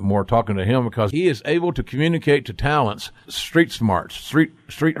learned a little bit more talking to him, because he is able to communicate to talents street smarts,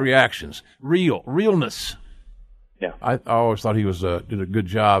 street reactions, realness. Yeah, I always thought he did a good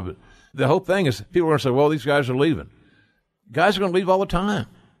job. The whole thing is, people are going to say, well, these guys are leaving. Guys are going to leave all the time.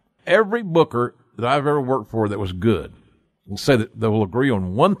 Every booker that I've ever worked for that was good will say that they will agree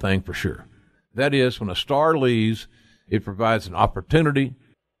on one thing for sure. That is, when a star leaves, it provides an opportunity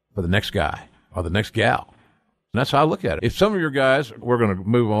for the next guy or the next gal. And that's how I look at it. If some of your guys were going to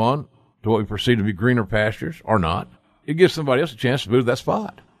move on, to what we perceive to be greener pastures or not. It gives somebody else a chance to move that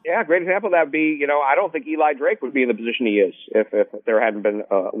spot. Yeah, great example of that would be, I don't think Eli Drake would be in the position he is if there hadn't been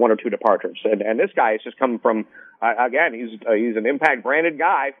one or two departures. And this guy is just coming from, again, he's an Impact branded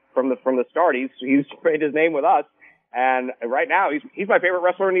guy from the start. He's made his name with us. And right now, he's my favorite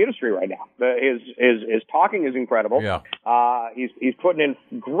wrestler in the industry right now. His talking is incredible. Yeah. He's putting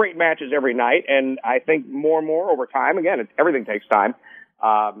in great matches every night, and I think more and more over time. Again, everything takes time.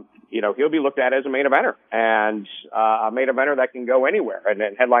 He'll be looked at as a main eventer, and a main eventer that can go anywhere and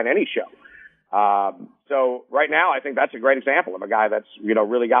headline any show. So right now, I think that's a great example of a guy that's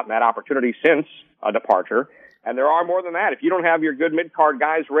really gotten that opportunity since a departure. And there are more than that. If you don't have your good mid-card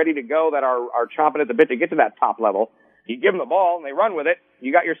guys ready to go that are chomping at the bit to get to that top level, you give them the ball and they run with it,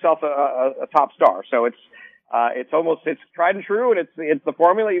 you got yourself a top star. So it's tried and true, and it's the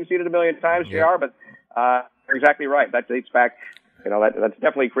formula. You've seen it a million times, JR, but you're exactly right. That dates back, that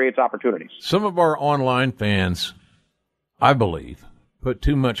definitely creates opportunities. Some of our online fans, I believe, put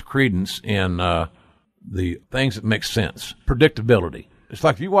too much credence in the things that make sense. Predictability. It's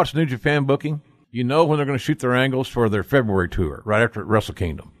like if you watch New Japan booking, you know when they're going to shoot their angles for their February tour, right after Wrestle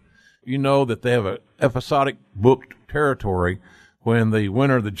Kingdom. You know that they have an episodic booked territory when the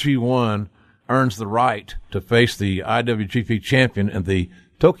winner of the G1 earns the right to face the IWGP champion in the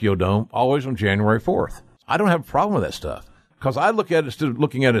Tokyo Dome, always on January 4th. I don't have a problem with that stuff because I look at it, instead of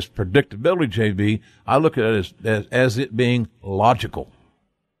looking at it as predictability, JB, I look at it as it being logical,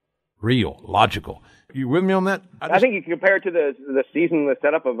 real, logical. You with me on that? I think you can compare it to the season, the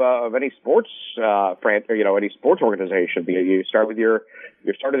setup of any sports any sports organization. You start with your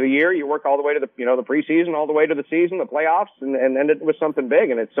start of the year, you work all the way to the the preseason, all the way to the season, the playoffs, and end it with something big,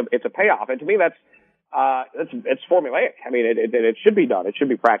 and it's a payoff. And to me, it's formulaic. I mean, it should be done. It should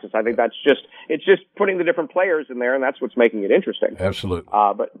be practiced. I think it's just putting the different players in there, and that's what's making it interesting. Absolutely.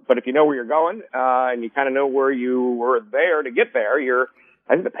 But if you know where you're going, and you kind of know where you were there to get there,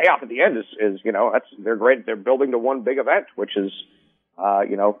 I think the payoff at the end is they're great. They're building to one big event, which is,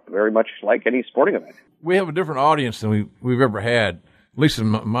 very much like any sporting event. We have a different audience than we've ever had, at least in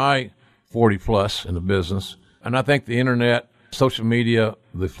my 40 plus in the business. And I think the internet, social media,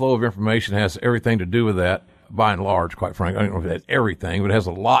 the flow of information has everything to do with that, by and large, quite frankly. I don't know if it has everything, but it has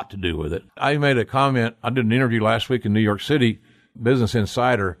a lot to do with it. I made a comment. I did an interview last week in New York City. Business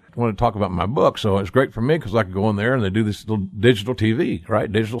Insider wanted to talk about my book, so it's great for me because I can go in there and they do this little digital TV, right,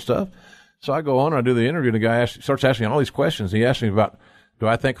 digital stuff. So I go on and I do the interview, and the guy starts asking all these questions. He asked me about, do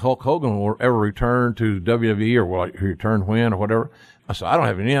I think Hulk Hogan will ever return to WWE, or will he return when, or whatever? I said, I don't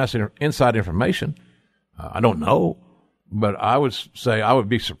have any inside information. I don't know, but I would say I would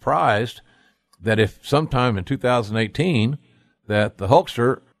be surprised that if sometime in 2018 that the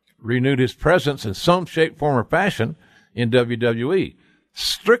Hulkster renewed his presence in some shape, form, or fashion in WWE.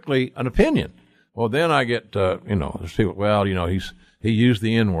 Strictly an opinion. Well, then I get, there's people, he used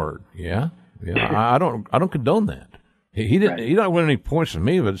the N-word. Yeah. I don't condone that. He didn't, He don't win any points from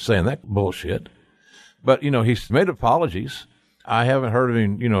me, but saying that bullshit. But, he's made apologies. I haven't heard of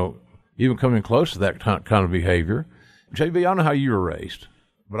him, even coming close to that kind of behavior. JB, I don't know how you were raised,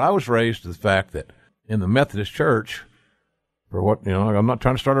 but I was raised to the fact that in the Methodist Church, for what, I'm not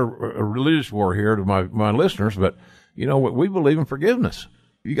trying to start a religious war here to my listeners, but we believe in forgiveness.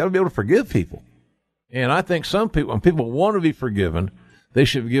 You got to be able to forgive people. And I think some people, when people want to be forgiven, they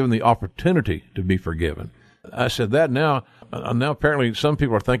should be given the opportunity to be forgiven. I said that now apparently some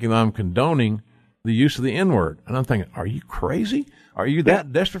people are thinking that I'm condoning the use of the N-word. And I'm thinking, are you crazy? Are you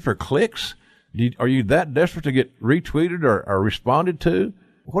that desperate for clicks? Are you that desperate to get retweeted or responded to?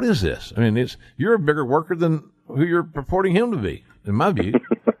 What is this? I mean, you're a bigger worker than who you're purporting him to be, in my view.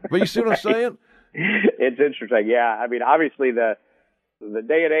 But you see what I'm saying? It's interesting, yeah. I mean, obviously the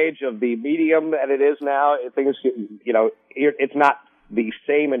day and age of the medium that it is now, things, it's not the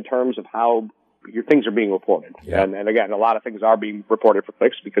same in terms of how your things are being reported. Yeah. And again, a lot of things are being reported for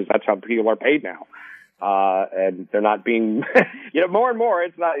clicks because that's how people are paid now. And they're not being, more and more,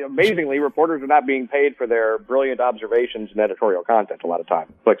 it's not, amazingly, reporters are not being paid for their brilliant observations and editorial content a lot of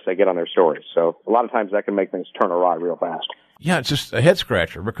times. Clicks they get on their stories. So a lot of times that can make things turn awry real fast. Yeah, it's just a head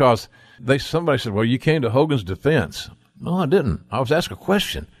scratcher because somebody said, well, you came to Hogan's defense. No, I didn't. I was asked a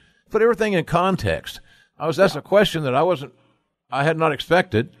question. Put everything in context. I was asked a question that I had not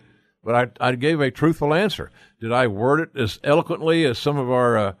expected, but I gave a truthful answer. Did I word it as eloquently as some of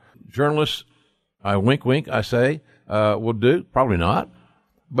our journalists, I wink, I say, will do? Probably not.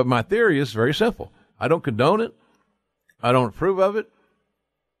 But my theory is very simple. I don't condone it. I don't approve of it.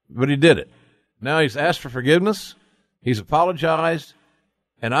 But he did it. Now he's asked for forgiveness. He's apologized.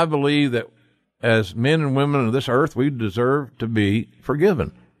 And I believe that as men and women of this earth, we deserve to be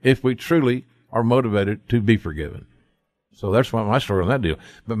forgiven. if we truly are motivated to be forgiven. So that's my story on that deal.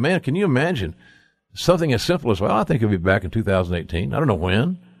 But, man, can you imagine something as simple as, well, I think he'll be back in 2018. I don't know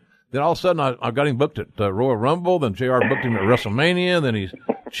when. Then all of a sudden I got him booked at Royal Rumble. Then JR booked him at WrestleMania. Then he's,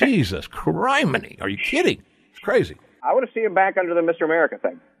 Jesus criminy. Are you kidding? It's crazy. I want to see him back under the Mr. America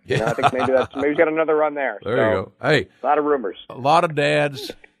thing. Yeah. You know, I think maybe he's got another run there. There you go. Hey. A lot of rumors. A lot of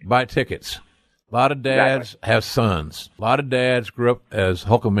dads buy tickets. A lot of dads have sons. A lot of dads grew up as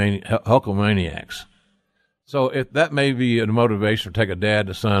Hulkamaniacs. So if that may be a motivation to take a dad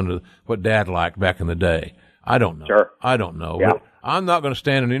to son to what dad liked back in the day. I don't know. Sure. I don't know. Yeah. But I'm not going to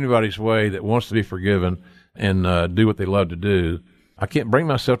stand in anybody's way that wants to be forgiven and do what they love to do. I can't bring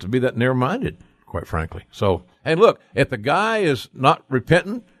myself to be that narrow-minded, quite frankly. So, and look, if the guy is not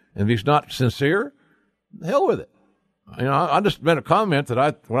repentant and if he's not sincere, the hell with it. You know, I just made a comment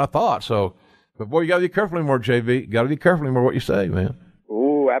that what I thought. So, but boy, you got to be careful anymore, JV. You got to be careful anymore what you say, man.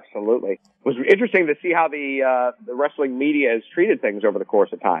 Ooh, absolutely. It was interesting to see how the wrestling media has treated things over the course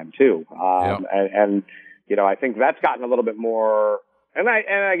of time too. And you know, I think that's gotten a little bit more. And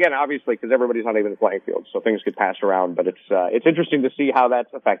again, obviously, because everybody's not even in the playing field, so things get passed around. But it's interesting to see how that's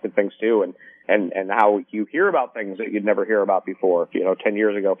affected things too, and how you hear about things that you'd never hear about before. You know, 10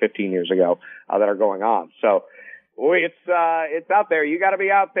 years ago, 15 years ago, that are going on. So. Boy, it's out there. You got to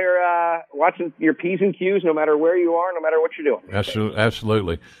be out there watching your P's and Q's, no matter where you are, no matter what you're doing.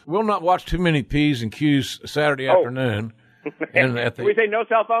 Absolutely. We'll not watch too many P's and Q's Saturday afternoon. And we say no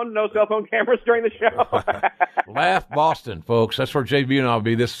cell phone cameras during the show. Laugh Boston, folks. That's where JB and I will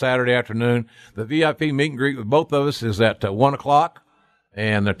be this Saturday afternoon. The VIP meet and greet with both of us is at 1 o'clock,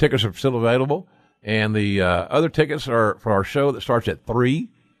 and the tickets are still available. And the other tickets are for our show that starts at 3,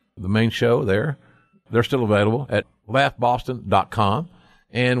 the main show there. They're still available at laughboston.com.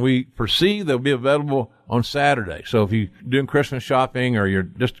 And we foresee they'll be available on Saturday. So if you're doing Christmas shopping or you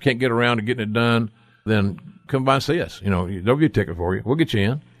just can't get around to getting it done, then come by and see us. You know, there'll be a ticket for you. We'll get you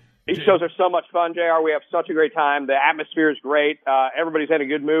in. These shows are so much fun, JR. We have such a great time. The atmosphere is great. Everybody's in a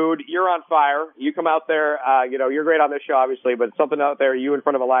good mood. You're on fire. You come out there. You know, you're great on this show, obviously, but something out there, you in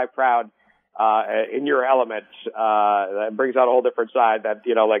front of a live crowd. In your element, that brings out a whole different side that,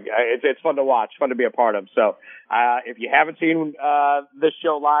 you know, like, it's fun to watch, fun to be a part of. So, if you haven't seen, this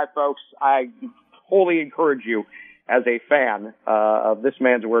show live, folks, I wholly encourage you as a fan, of this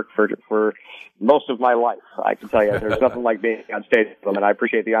man's work for most of my life. I can tell you, there's nothing like being on stage with him, and I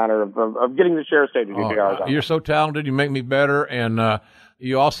appreciate the honor of getting to share a stage with you, JR. You're so talented. You make me better. And,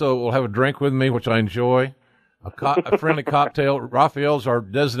 you also will have a drink with me, which I enjoy. A friendly cocktail. Raphael's our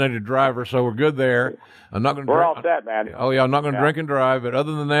designated driver, so we're good there. I'm not going to. We're all set, man. Oh yeah, I'm not going to drink and drive, but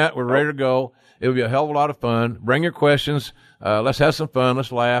other than that, we're ready to go. It'll be a hell of a lot of fun. Bring your questions. Let's have some fun.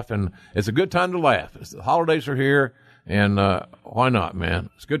 Let's laugh, and it's a good time to laugh. The holidays are here, and why not, man?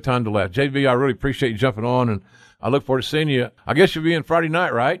 It's a good time to laugh. JV, I really appreciate you jumping on, and I look forward to seeing you. I guess you'll be in Friday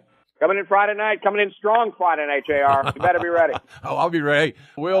night, right? Coming in Friday night. Coming in strong Friday night, JR. You better be ready. Oh, I'll be ready.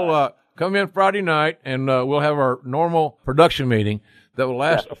 We'll. Come in Friday night, and we'll have our normal production meeting that will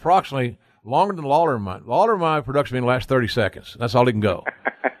last approximately longer than Lawler and mine. Lawler and my production meeting lasts 30 seconds. That's all he can go.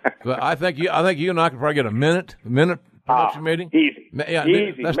 But I think you and I can probably get a minute production meeting. Easy. Yeah,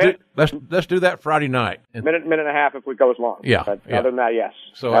 easy. Let's do that Friday night. Minute and a half if we go as long. Yeah. But other than that, yes.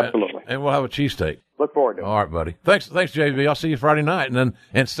 So absolutely. And we'll have a cheesesteak. Look forward to it. All right, buddy. Thanks, JV. I'll see you Friday night,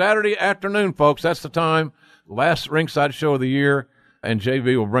 and Saturday afternoon, folks. That's the time. Last ringside show of the year. And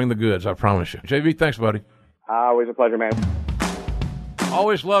JV will bring the goods, I promise you. JV, thanks, buddy. Always a pleasure, man.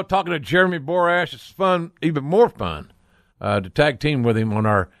 Always love talking to Jeremy Borash. It's fun, even more fun, to tag team with him on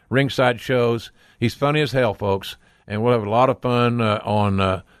our ringside shows. He's funny as hell, folks. And we'll have a lot of fun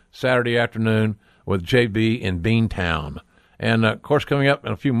on Saturday afternoon with JB in Beantown. And, of course, coming up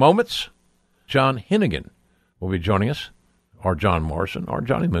in a few moments, John Hennigan will be joining us, or John Morrison, or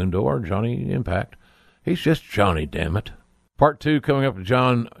Johnny Mundo, or Johnny Impact. He's just Johnny, damn it. Part 2 coming up with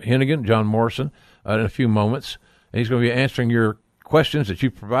John Hennigan, John Morrison, in a few moments. And he's going to be answering your questions that you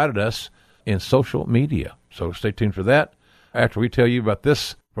provided us in social media. So stay tuned for that after we tell you about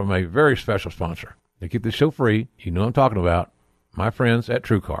this from a very special sponsor. They keep this show free. You know what I'm talking about. My friends at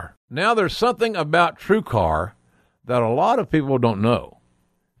TrueCar. Now there's something about TrueCar that a lot of people don't know.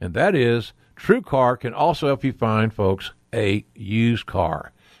 And that is TrueCar can also help you find, folks, a used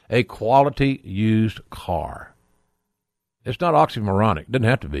car. A quality used car. It's not oxymoronic. It doesn't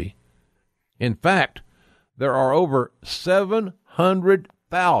have to be. In fact, there are over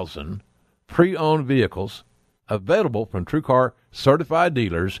 700,000 pre-owned vehicles available from TrueCar certified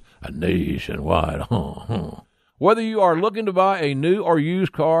dealers nationwide. Whether you are looking to buy a new or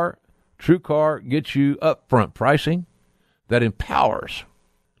used car, TrueCar gets you upfront pricing that empowers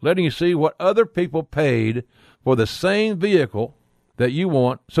letting you see what other people paid for the same vehicle that you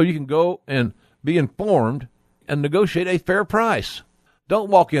want so you can go and be informed and negotiate a fair price. Don't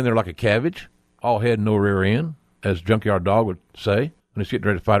walk in there like a cabbage, all head and no rear end, as Junkyard Dog would say when he's getting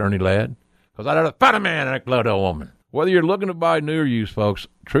ready to fight Ernie Ladd. Because I'd rather fight a man than a little woman. Whether you're looking to buy new or used, folks,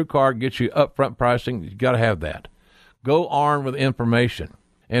 TrueCar gets you upfront pricing. You got to have that. Go armed with information.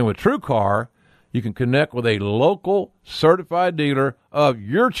 And with TrueCar, you can connect with a local certified dealer of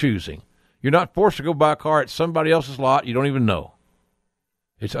your choosing. You're not forced to go buy a car at somebody else's lot you don't even know.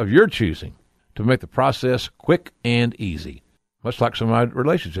 It's of your choosing to make the process quick and easy, much like some of my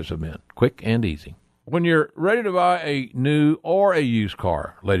relationships have been, quick and easy. When you're ready to buy a new or a used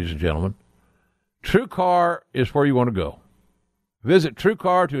car, ladies and gentlemen, TrueCar is where you want to go. Visit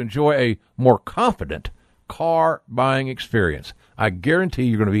TrueCar to enjoy a more confident car buying experience. I guarantee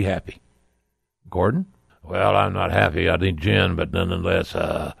you're going to be happy. Gordon? Well, I'm not happy. I need gin, but nonetheless,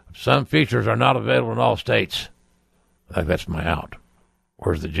 some features are not available in all states. I think that's my out.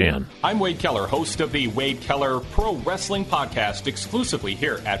 Where's the gin? I'm Wade Keller, host of the Wade Keller Pro Wrestling Podcast, exclusively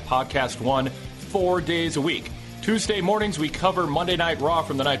here at Podcast One, 4 days a week. Tuesday mornings, we cover Monday Night Raw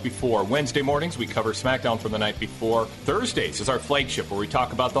from the night before. Wednesday mornings, we cover SmackDown from the night before. Thursdays is our flagship, where we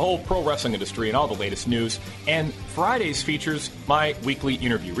talk about the whole pro wrestling industry and all the latest news. And Fridays features my weekly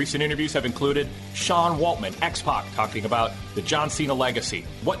interview. Recent interviews have included Sean Waltman, X-Pac, talking about the John Cena legacy,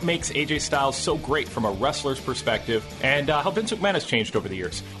 what makes AJ Styles so great from a wrestler's perspective, and how Vince McMahon has changed over the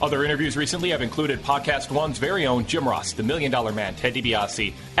years. Other interviews recently have included Podcast One's very own Jim Ross, the $1 Million Man, Ted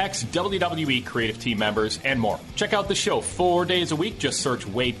DiBiase, ex-WWE creative team members, and more. Check out the show 4 days a week. Just search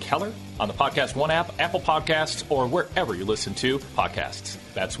Wade Keller on the Podcast One app, Apple Podcasts, or wherever you listen to podcasts.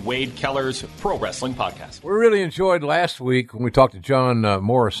 That's Wade Keller's Pro Wrestling Podcast. We really enjoyed last week when we talked to John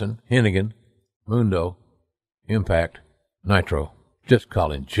Morrison, Hennigan, Mundo, Impact, Nitro. Just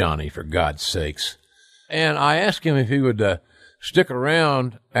call him Johnny, for God's sakes. And I asked him if he would stick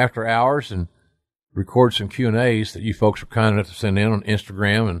around after hours and record some Q&As that you folks were kind enough to send in on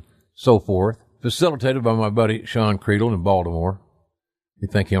Instagram and so forth. Facilitated by my buddy Sean Creedle in Baltimore. You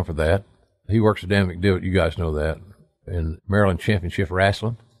thank him for that. He works at Dan McDevitt, you guys know that, in Maryland Championship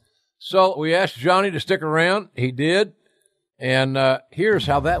Wrestling. So we asked Johnny to stick around. He did. And here's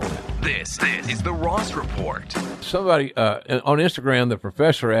how that went. This is the Ross Report. Somebody on Instagram, the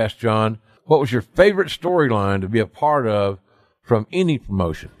professor asked John, what was your favorite storyline to be a part of from any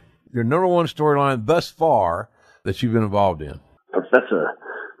promotion? Your number one storyline thus far that you've been involved in? Professor,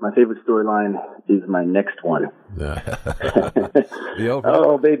 my favorite storyline is my next one. Oh,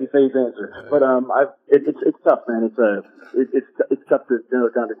 babyface answer. But it's tough, man. It's tough to narrow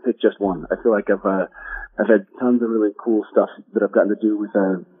it down to pick just one. I feel like I've had tons of really cool stuff that I've gotten to do with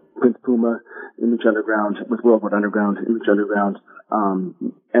Prince Puma in Lucha Underground, with World War Underground in Lucha Underground,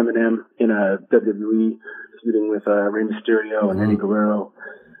 Eminem in WWE, feuding with Rey Mysterio and Eddie Guerrero.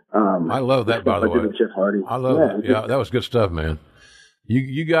 I love that, by the way. Jeff Hardy. I love it. Yeah, that was good stuff, man.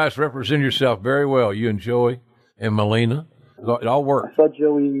 You guys represent yourself very well. You and Joey and Melina. It all worked. I saw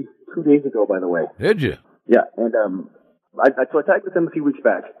Joey 2 days ago, by the way. Did you? Yeah, and I tagged with him a few weeks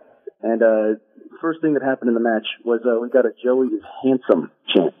back, and first thing that happened in the match was we got a Joey is handsome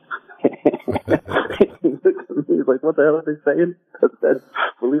chant. He looked at me, he's like, what the hell are they saying? I said,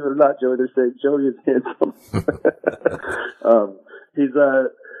 believe it or not, Joey, they're saying Joey is handsome.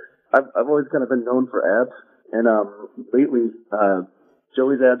 I've always kind of been known for abs, and lately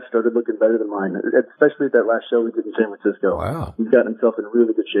Joey's abs started looking better than mine, especially at that last show we did in San Francisco. Wow. He's gotten himself in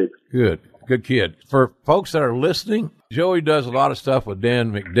really good shape. Good kid. For folks that are listening, Joey does a lot of stuff with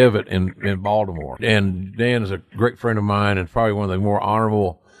Dan McDevitt in Baltimore. And Dan is a great friend of mine and probably one of the more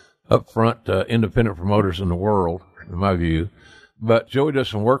honorable, upfront, independent promoters in the world, in my view. But Joey does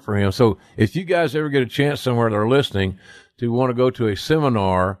some work for him. So if you guys ever get a chance somewhere that are listening to want to go to a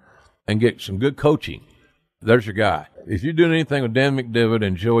seminar and get some good coaching, there's your guy. If you're doing anything with Dan McDevitt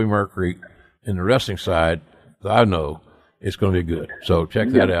and Joey Mercury in the wrestling side, I know it's going to be good. So check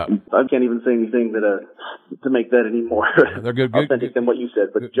that out. I can't even say anything to make that any more they're good, authentic than what you said.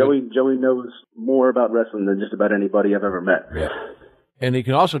 But Joey knows more about wrestling than just about anybody I've ever met. Yeah. And he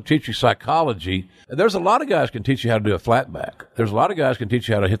can also teach you psychology. There's a lot of guys can teach you how to do a flat back. There's a lot of guys can teach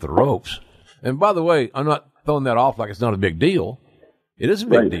you how to hit the ropes. And by the way, I'm not throwing that off like it's not a big deal. It is a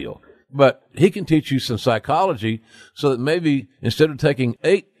big deal. But he can teach you some psychology so that maybe instead of taking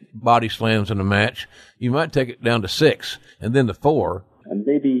 8 body slams in a match, you might take it down to 6 and then to 4. And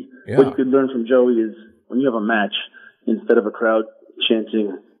maybe what you could learn from Joey is when you have a match, instead of a crowd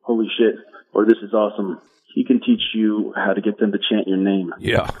chanting, holy shit, or this is awesome, he can teach you how to get them to chant your name.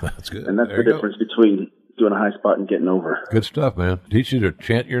 Yeah, that's good. And that's the difference between doing a high spot and getting over. Good stuff, man. Teach you to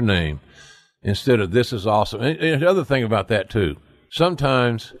chant your name instead of "this is awesome." And the other thing about that too,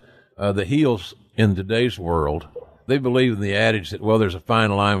 sometimes the heels in today's world, they believe in the adage that, well, there's a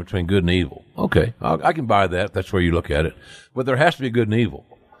fine line between good and evil. Okay, I can buy that if that's where you look at it. But there has to be good and evil.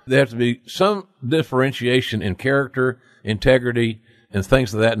 There has to be some differentiation in character, integrity, and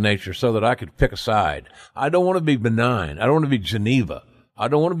things of that nature so that I could pick a side. I don't want to be benign. I don't want to be Geneva. I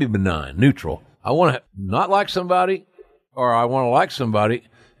don't want to be benign, neutral. I want to not like somebody, or I want to like somebody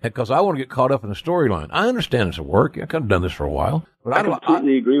because I want to get caught up in the storyline. I understand it's a work. I've kind of done this for a while. But I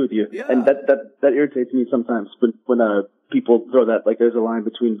completely agree with you. Yeah. And that irritates me sometimes when people throw that, like there's a line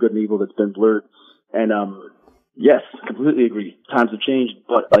between good and evil that's been blurred. And yes, completely agree. Times have changed,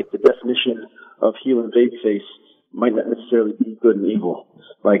 but like the definition of heel and babyface might not necessarily be good and evil.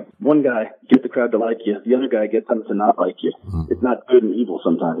 Like one guy gets the crowd to like you, the other guy gets them to not like you. It's not good and evil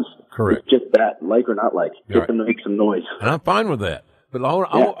sometimes. Correct. It's just that, like or not like. Get them to make some noise. And I'm fine with that. But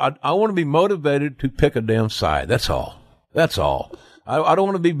I want to be motivated to pick a damn side. That's all. That's all. I don't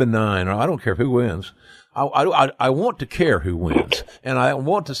want to be benign, or I don't care who wins. I want to care who wins. And I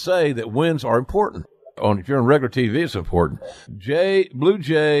want to say that wins are important. If you're on regular TV, it's important. Blue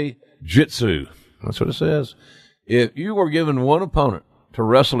Jay Jitsu. That's what it says. If you were given one opponent to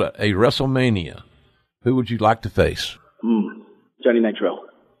wrestle at a WrestleMania, who would you like to face? Johnny Nitro.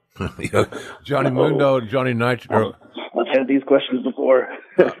 Johnny Mundo and Johnny Nitro. I've had these questions before.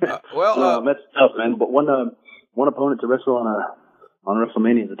 That's tough, man. But one opponent to wrestle on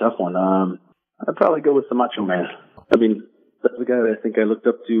WrestleMania is a tough one. I'd probably go with the Macho Man. I mean, that's the guy that I think I looked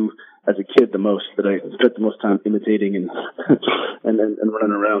up to as a kid the most, that I spent the most time imitating and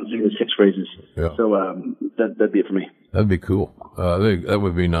running around singing his catchphrases. Yeah. So that'd be it for me. That'd be cool. That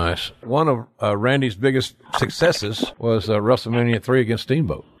would be nice. One of Randy's biggest successes was WrestleMania 3 against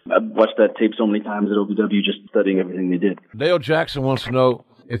Steamboat. I've watched that tape so many times at OVW, just studying everything they did. Dale Jackson wants to know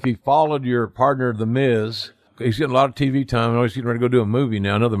if you followed your partner, The Miz. He's getting a lot of TV time, and he's getting ready to go do a movie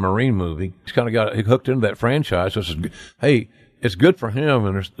now, another Marine movie. He's kind of got hooked into that franchise. So it's good for him,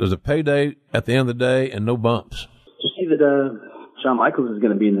 and there's a payday at the end of the day and no bumps. Did you see that Shawn Michaels is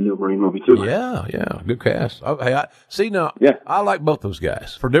going to be in the new Marine movie, too? Yeah, good cast. I like both those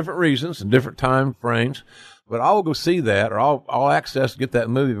guys for different reasons and different time frames, but I will go see that, or I'll access to get that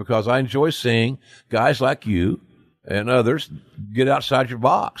movie because I enjoy seeing guys like you and others get outside your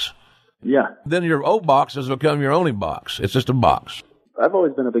box. Yeah. Then your old box has become your only box. It's just a box. I've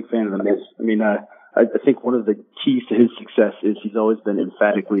always been a big fan of The Miz. I mean, I think one of the keys to his success is he's always been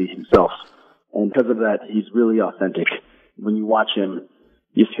emphatically himself. And because of that, he's really authentic. When you watch him,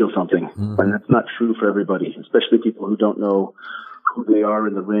 you feel something. And that's not true for everybody, especially people who don't know who they are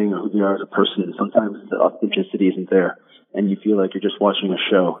in the ring or who they are as a person. Sometimes the authenticity isn't there, and you feel like you're just watching a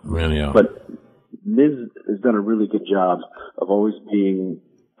show. Really, yeah. But Miz has done a really good job of always being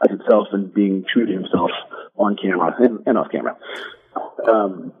himself and being true to himself on camera and off camera.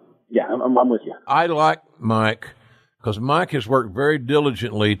 I'm with you. I like Mike because Mike has worked very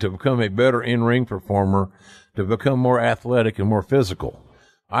diligently to become a better in-ring performer, to become more athletic and more physical.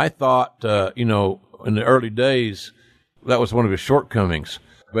 I thought, in the early days, that was one of his shortcomings,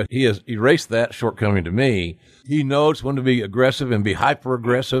 but he has erased that shortcoming to me. He knows when to be aggressive and be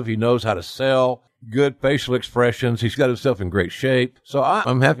hyper-aggressive. He knows how to sell. Good facial expressions. He's got himself in great shape. So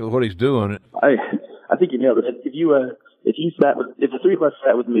I'm happy with what he's doing. I think you nailed it. If the three of us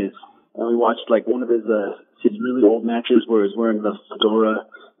sat with Miz and we watched like one of his really old matches where he's wearing the fedora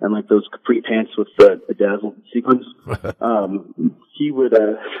and like those capri pants with the dazzled sequins, he would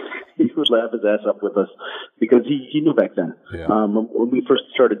laugh his ass up with us because he knew back then. Yeah. When we first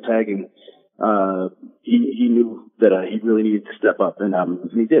started tagging, he knew that he really needed to step up, and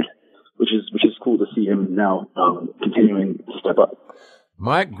he did. Which is cool to see him now continuing to step up.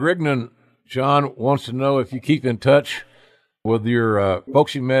 Mike Grignon, John, wants to know if you keep in touch with your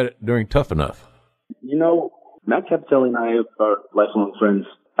folks you met during Tough Enough. Matt Capitelli and I are lifelong friends.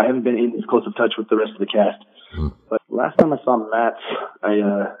 I haven't been in as close of touch with the rest of the cast. But last time I saw Matt,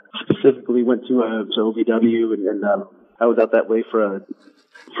 I specifically went to OVW, and I was out that way for a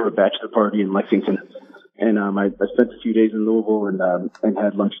bachelor party in Lexington. And I spent a few days in Louisville and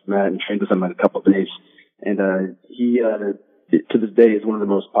had lunch with Matt and trained with him in a couple of days. And he, to this day, is one of the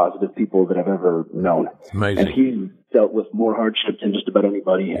most positive people that I've ever known. Amazing. And he's dealt with more hardship than just about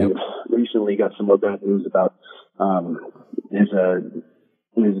anybody. Yep. And recently got some more bad news about his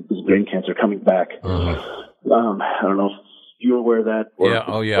brain cancer coming back. I don't know if you're aware of that.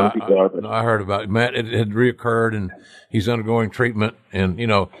 I heard about it. Matt, it had reoccurred, and he's undergoing treatment. And,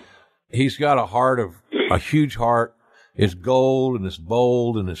 he's got a huge heart, It's gold and it's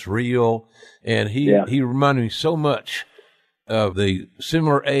bold and it's real. And he reminded me so much of the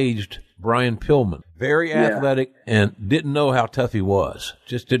similar aged Brian Pillman. Very athletic and didn't know how tough he was.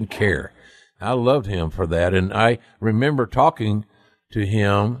 Just didn't care. I loved him for that. And I remember talking to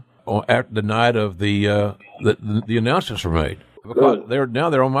him at the night of the announcements were made. Because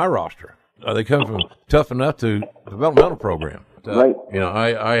they're on my roster. They come from Tough Enough to developmental program. Right. You know,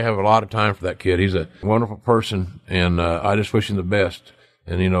 I have a lot of time for that kid. He's a wonderful person, and I just wish him the best.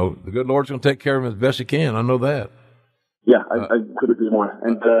 And, you know, the good Lord's going to take care of him as best he can. I know that. Yeah, I could agree more.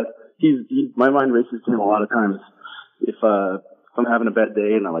 And my mind races to him a lot of times. If I'm having a bad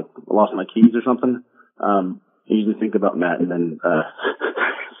day and I lost my keys or something, I usually think about Matt, and then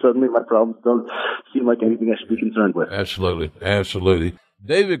suddenly my problems don't seem like anything I should be concerned with. Absolutely.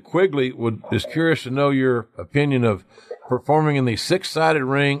 David Quigley is curious to know your opinion of performing in the six-sided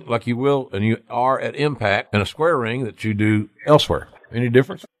ring like you will and you are at Impact, and a square ring that you do elsewhere. Any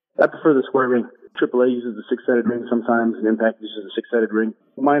difference? I prefer the square ring. AAA uses the six-sided ring sometimes, and Impact uses the six-sided ring.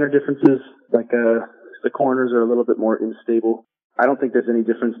 Minor differences, like the corners are a little bit more unstable. I don't think there's any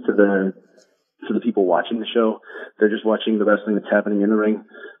difference to the people watching the show. They're just watching the wrestling that's happening in the ring,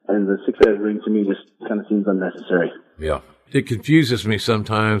 and the six-sided ring to me just kind of seems unnecessary. Yeah. It confuses me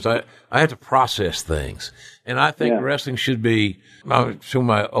sometimes. I have to process things. And I think wrestling should be, I'll show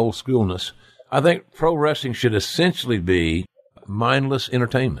my old schoolness, I think pro wrestling should essentially be mindless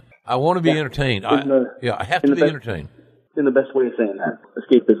entertainment. I want to be entertained. I have to be entertained. In the best way of saying that,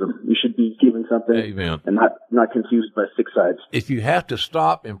 escapism. You should be feeling something and not confused by six sides. If you have to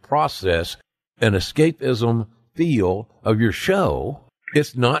stop and process an escapism feel of your show,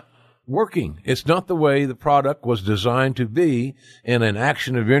 it's not working. It's not the way the product was designed to be in an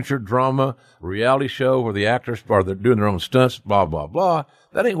action-adventure drama reality show where the actors are doing their own stunts, blah, blah, blah.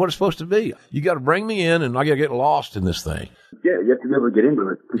 That ain't what it's supposed to be. You got to bring me in, and I got to get lost in this thing. Yeah, you have to be able to get into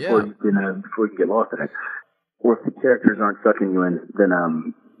it before you can get lost in it. Or if the characters aren't sucking you in, then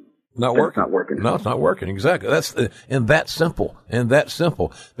not working. It's not working. No, it's not working. Exactly. That's simple.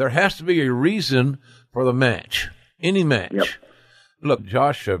 There has to be a reason for the match. Any match. Yep. Look,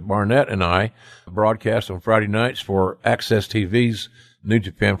 Josh Barnett and I broadcast on Friday nights for Access TV's New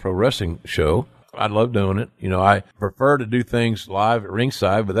Japan Pro Wrestling show. I love doing it. You know, I prefer to do things live at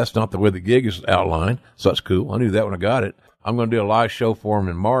ringside, but that's not the way the gig is outlined, so that's cool. I knew that when I got it. I'm going to do a live show for them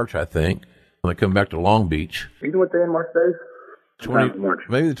in March, I think, when they come back to Long Beach. You know what day in March that is? March.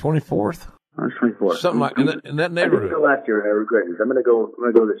 Maybe the 24th? March 24th. Something like in that neighborhood. I didn't go last year, and I regret it. I'm going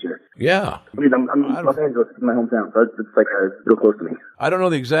to go this year. Yeah. I mean, I'm Los Angeles, my hometown, so it's like real close to me. I don't know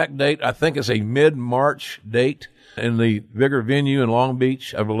the exact date. I think it's a mid-March date in the bigger venue in Long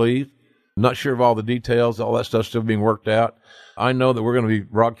Beach, I believe. I'm not sure of all the details. All that stuff's still being worked out. I know that we're going to be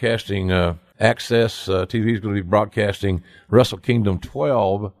broadcasting, Access TV is going to be broadcasting Wrestle Kingdom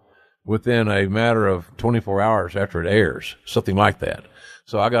 12 within a matter of 24 hours after it airs, something like that.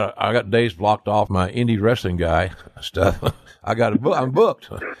 So I got days blocked off my indie wrestling guy stuff. I'm booked.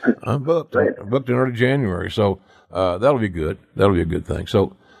 I'm booked in early January. So that'll be good. That'll be a good thing.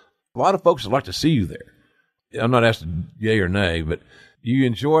 So a lot of folks would like to see you there. I'm not asking yay or nay, but do you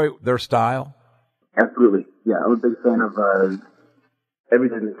enjoy their style? Absolutely. Yeah, I'm a big fan of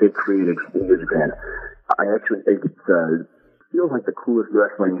everything that they've created in New Japan. I actually think it feels like the coolest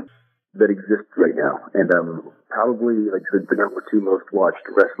wrestling that exists right now, and probably like the number 2 most watched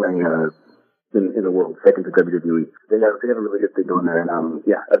wrestling in the world, second to WWE. They have a really good thing going there, and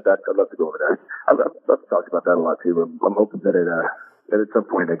I'd love to go over there. I'd love to talk about that a lot too. I'm hoping that at some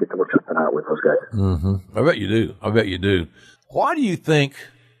point I get to work something out with those guys. Mm-hmm. I bet you do. Why do you think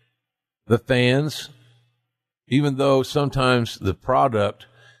the fans, even though sometimes the product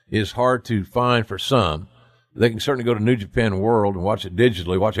is hard to find for some, they can certainly go to New Japan World and watch it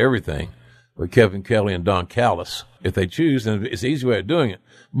digitally, watch everything with Kevin Kelly and Don Callis if they choose, and it's an easy way of doing it.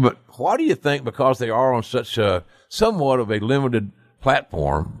 But why do you think, because they are on such somewhat of a limited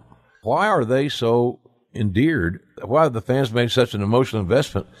platform, why are they so endeared? Why have the fans made such an emotional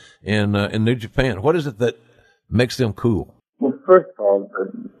investment in New Japan? What is it that makes them cool? Well, first of all,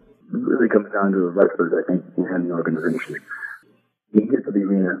 it really comes down to the wrestlers, I think, and the organization. You get to the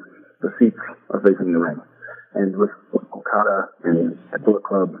arena, the seats are facing the ring. And with Okada and Bullet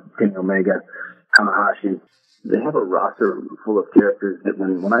Club, Kenny Omega, Tanahashi, they have a roster full of characters that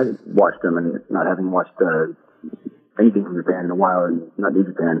when I watched them, and not having watched anything from Japan in a while, and not New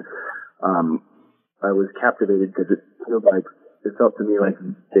Japan, I was captivated because it felt to me like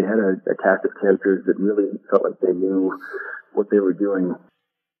they had a cast of characters that really felt like they knew what they were doing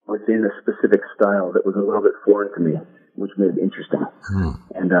within a specific style that was a little bit foreign to me, which made it interesting.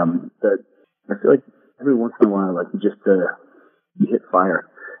 And I feel like every once in a while, like you hit fire.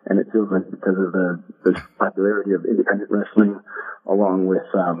 And it feels like because of the popularity of independent wrestling, along with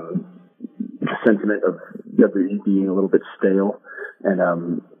the sentiment of WWE being a little bit stale,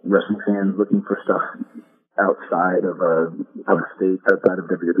 and wrestling fans looking for stuff outside of states, outside of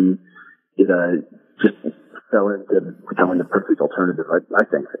WWE, it just fell into becoming the perfect alternative. I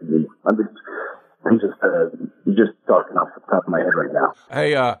think. I'm just talking off the top of my head right now.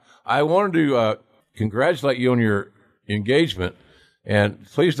 Hey, I wanted to congratulate you on your engagement. And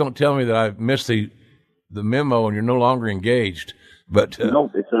please don't tell me that I've missed the memo and you're no longer engaged. But no,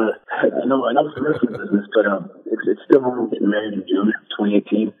 it's I know it's the wrestling business, but it's still getting married in June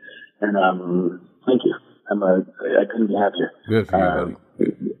 2018, and thank you. I couldn't be happier. Good for you,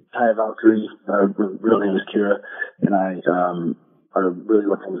 buddy. Ty Valkyrie, real name is Kira, and I are really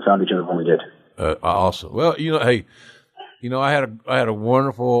lucky we found each other when we did. Awesome. Well, I had a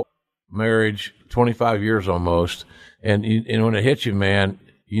wonderful marriage, 25 years almost. And when it hits you, man,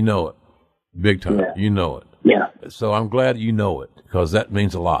 you know it. Big time. Yeah. You know it. Yeah. So I'm glad you know it, because that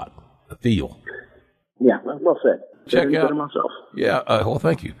means a lot. I feel. Yeah, well said. Check out. Myself. Yeah, well,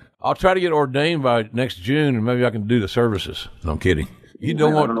 thank you. I'll try to get ordained by next June, and maybe I can do the services. No, I'm kidding. You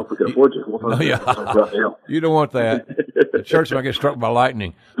don't want. I don't know if we can afford you. You don't want that. The church might get struck by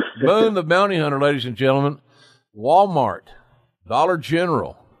lightning. Boone the Bounty Hunter, ladies and gentlemen. Walmart, Dollar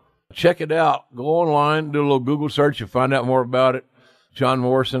General. Check it out. Go online, do a little Google search, you'll find out more about it. John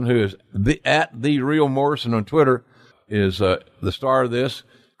Morrison, who is at the Real Morrison on Twitter, is the star of this.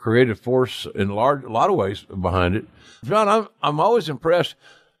 Creative force in a lot of ways behind it. John, I'm always impressed.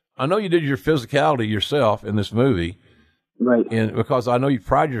 I know you did your physicality yourself in this movie, right? And because I know you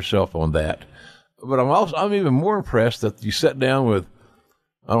pride yourself on that. But I'm even more impressed that you sat down with,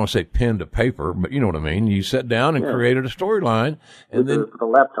 I don't want to say pen to paper, but you know what I mean. You sat down and created a storyline, and then with a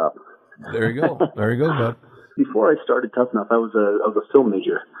laptop. There you go. There you go, bud. Before I started Tough Enough, I was a film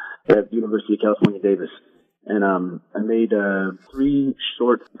major at the University of California, Davis, and I made 3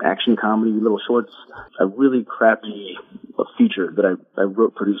 short action comedy little shorts, a really crappy feature that I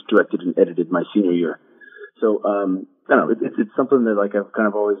wrote, produced, directed, and edited my senior year. So I don't know, it's something that like I've kind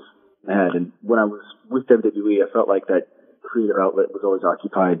of always had, and when I was with WWE, I felt like that creative outlet was always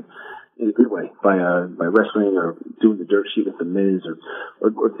occupied in a good way by wrestling or doing the dirt sheet with the Miz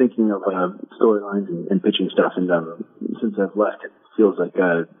or thinking of storylines and pitching stuff. And since I've left, it feels like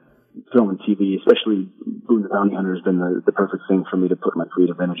film and TV, especially Boone the Bounty Hunter, has been the perfect thing for me to put my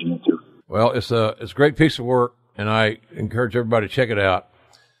creative energy into. Well, it's a great piece of work, and I encourage everybody to check it out.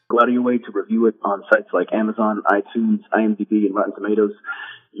 Go out of your way to review it on sites like Amazon, iTunes, IMDb, and Rotten Tomatoes.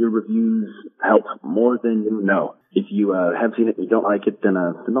 Your reviews help more than you know. If you have seen it and you don't like it, then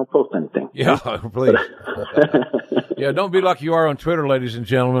don't post anything. Yeah, please. Yeah, don't be like you are on Twitter, ladies and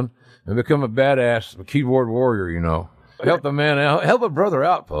gentlemen, and become a badass, a keyboard warrior, you know. Help the man out. Help a brother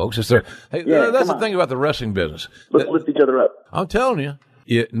out, folks. That's the thing about the wrestling business. Let's lift each other up. I'm telling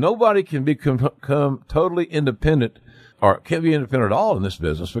you, nobody can become totally independent or can't be independent at all in this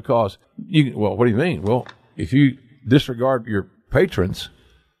business because what do you mean? Well, if you disregard your patrons,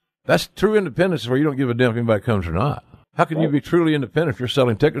 that's true independence, where you don't give a damn if anybody comes or not. How can you be truly independent if you're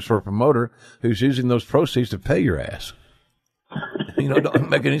selling tickets for a promoter who's using those proceeds to pay your ass? It doesn't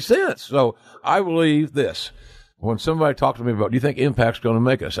make any sense. So I believe this. When somebody talks to me about, do you think Impact's going to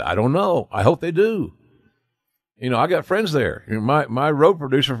make us? I don't know. I hope they do. I got friends there. My road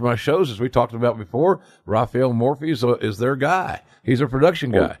producer for my shows, as we talked about before, Raphael Morphy is their guy. He's a production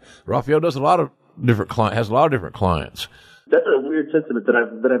guy. Raphael does has a lot of different clients. That's a weird sentiment that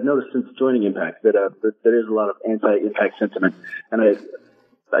I've noticed since joining Impact. That there is a lot of anti-Impact sentiment, and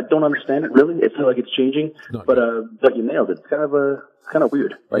I don't understand it really. I feel like it's changing, but you nailed it. It's kind of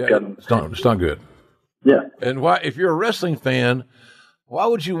weird. Like it's not good. Yeah. And why, if you're a wrestling fan, why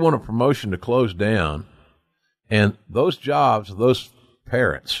would you want a promotion to close down? And those jobs, those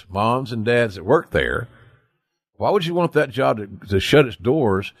parents, moms and dads that work there, why would you want that job to shut its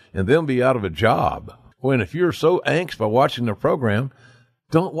doors and then be out of a job? When if you're so angst by watching the program,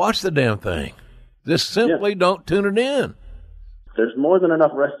 don't watch the damn thing. Just simply don't tune it in. There's more than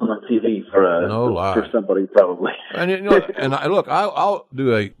enough wrestling on TV for somebody probably. And I'll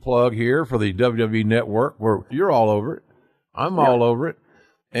do a plug here for the WWE Network where you're all over it. I'm all over it.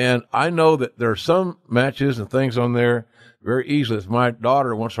 And I know that there are some matches and things on there very easily, if my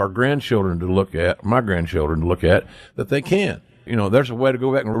daughter wants my grandchildren to look at, that they can. There's a way to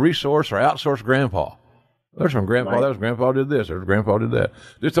go back and resource or outsource grandpa. There's some grandpa. Right. That was grandpa did this. There's grandpa did that.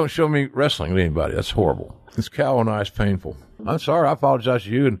 Just don't show me wrestling to anybody. That's horrible. It's cow and ice painful. I'm sorry. I apologize to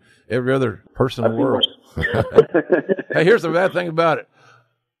you and every other person in the world. Hey, here's the bad thing about it.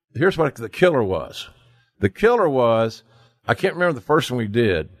 Here's what the killer was. The killer was, I can't remember the first one we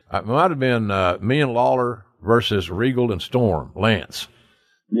did. It might have been me and Lawler versus Regal and Storm, Lance.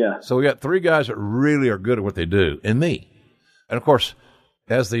 Yeah. So we got 3 guys that really are good at what they do, and me. And, of course,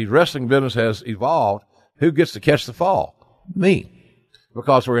 as the wrestling business has evolved, who gets to catch the fall? Me.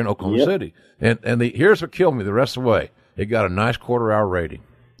 Because we're in Oklahoma City. And here's what killed me the rest of the way. It got a nice quarter-hour rating.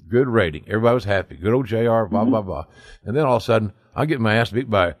 Good rating. Everybody was happy. Good old JR, blah, blah, blah. And then all of a sudden, I get my ass beat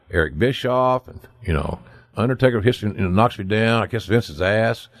by Eric Bischoff and, Undertaker hits me, knocks me down. I kiss Vince's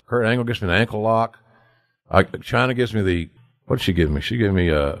ass. Kurt Angle gives me an ankle lock. China gives me what did she give me? She gave me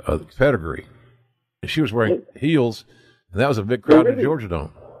a pedigree. She was wearing heels, and that was a big crowd in the Georgia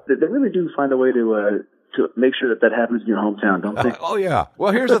Dome. They really do find a way to make sure that happens in your hometown, don't they? Oh, yeah.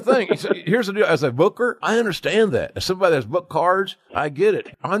 Well, here's the thing. Here's the deal. As a booker, I understand that. As somebody that's booked cards, I get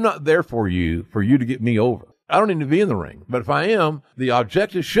it. I'm not there for you to get me over. I don't need to be in the ring. But if I am, the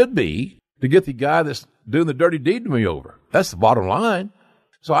objective should be to get the guy that's doing the dirty deed to me over. That's the bottom line.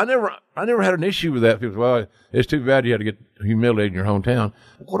 So I never had an issue with that. People say, well, it's too bad you had to get humiliated in your hometown.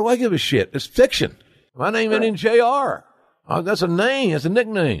 What do I give a shit? It's fiction. My name ain't in JR. That's a name. It's a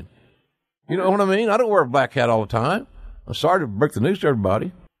nickname. You know what I mean? I don't wear a black hat all the time. I'm sorry to break the news to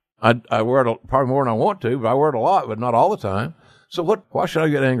everybody. I wear it probably more than I want to, but I wear it a lot, but not all the time. So why should I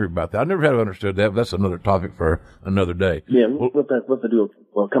get angry about that? I never have understood that, but that's another topic for another day. Yeah, we'll have to do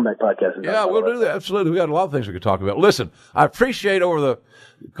a comeback podcast. Yeah, we'll do that. Absolutely. We got a lot of things we could talk about. Listen, I appreciate over the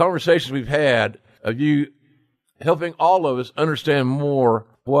conversations we've had of you helping all of us understand more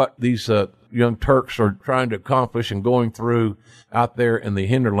what these young Turks are trying to accomplish and going through out there in the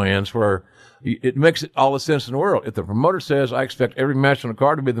hinterlands, where it makes all the sense in the world. If the promoter says, I expect every match on the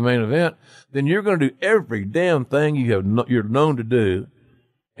card to be the main event, then you're going to do every damn thing you're known to do,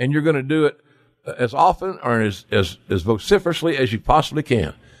 and you're going to do it as often or as vociferously as you possibly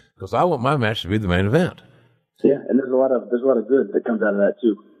can, because I want my match to be the main event. Yeah, and there's a lot of good that comes out of that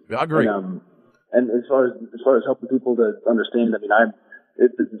too. I agree. And as far as helping people to understand,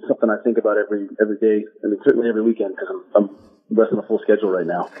 it's something I think about every day. Certainly every weekend, because I'm wrestling a full schedule right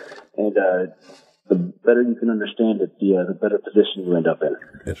now. And the better you can understand it, the better position you end up in.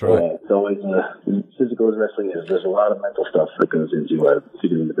 That's right. It's always physical as wrestling is. There's a lot of mental stuff that goes into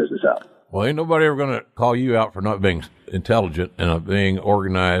figuring the business out. Well, ain't nobody ever going to call you out for not being intelligent and being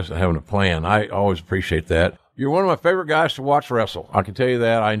organized and having a plan. I always appreciate that. You're one of my favorite guys to watch wrestle. I can tell you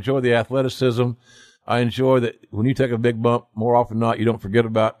that. I enjoy the athleticism. I enjoy that when you take a big bump, more often than not, you don't forget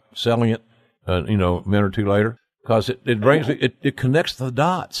about selling it, a minute or two later, because it brings me, it connects the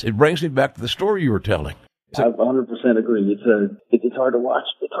dots. It brings me back to the story you were telling. I 100% agree. It's hard to watch.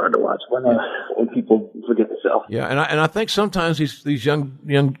 It's hard to watch when people forget to sell. Yeah, and I think sometimes these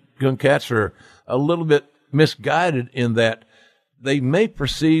young cats are a little bit misguided in that they may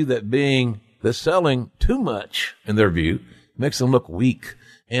perceive that selling too much, in their view, makes them look weak.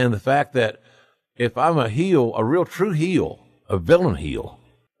 And the fact that if I'm a heel, a real true heel, a villain heel,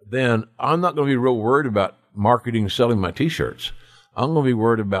 then I'm not going to be real worried about marketing and selling my T-shirts. I'm going to be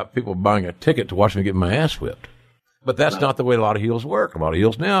worried about people buying a ticket to watch me get my ass whipped. But that's not the way a lot of heels work. A lot of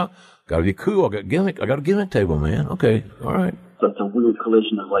heels now, got to be cool. I got a gimmick table, man. Okay, all right. So it's a weird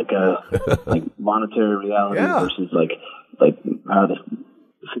collision of like monetary reality versus like how to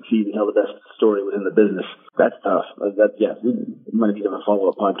succeed and tell the best story within the business. That's tough. We might need to have a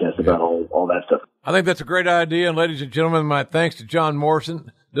follow-up podcast about all that stuff. I think that's a great idea. And ladies and gentlemen, my thanks to John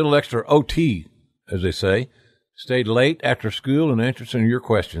Morrison. Little extra OT, as they say. Stayed late after school and answered some of your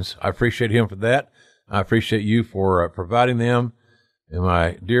questions. I appreciate him for that. I appreciate you for providing them, and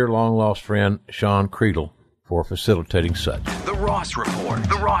my dear long-lost friend, Sean Creedle, for facilitating such. The Ross Report.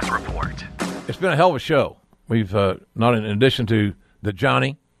 The Ross Report. It's been a hell of a show. We've, not in addition to the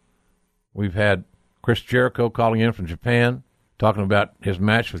Johnny, we've had Chris Jericho calling in from Japan, talking about his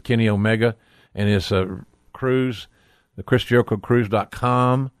match with Kenny Omega and his cruise. The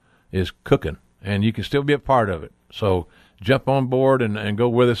ChrisJerichoCruise.com is cooking, and you can still be a part of it. So jump on board and go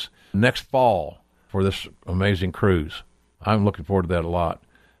with us next fall for this amazing cruise. I'm looking forward to that a lot.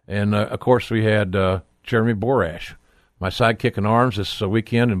 And, of course, we had Jeremy Borash, my sidekick in arms, this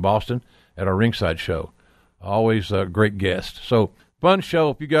weekend in Boston at our ringside show. Always a great guest. So fun show.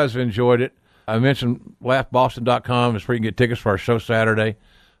 If you guys have enjoyed it. I mentioned laughboston.com is where you can get tickets for our show Saturday.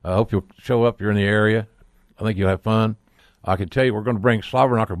 I hope you'll show up. You're in the area. I think you'll have fun. I can tell you we're going to bring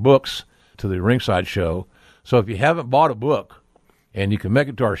Slobberknocker books to the ringside show. So if you haven't bought a book and you can make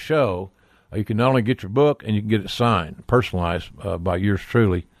it to our show, you can not only get your book and you can get it signed, personalized by yours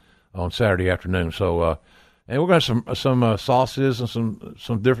truly on Saturday afternoon. So, and we're going to have some sauces and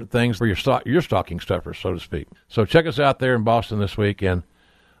some different things for your stocking stuffers, so to speak. So check us out there in Boston this week. And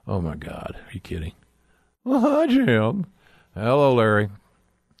oh my God, are you kidding? Well, hi, Jim. Hello, Larry.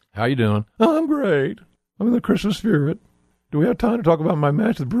 How you doing? I'm great. I'm in the Christmas spirit. Do we have time to talk about my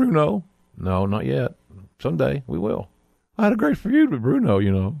match with Bruno? No, not yet. Someday we will. I had a great feud with Bruno,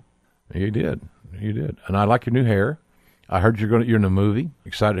 you know. You did. And I like your new hair. I heard you're in a movie.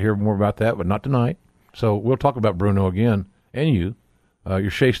 Excited to hear more about that, but not tonight. So we'll talk about Bruno again and you.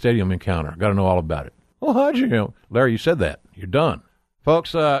 Your Shea Stadium encounter. Got to know all about it. Oh, hi, Jim. Larry, you said that. You're done.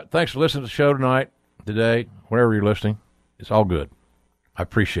 Folks, thanks for listening to the show tonight, today, wherever you're listening. It's all good. I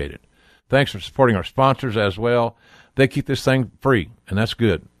appreciate it. Thanks for supporting our sponsors as well. They keep this thing free, and that's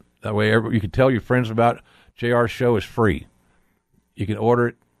good. That way you can tell your friends about JR's show is free. You can order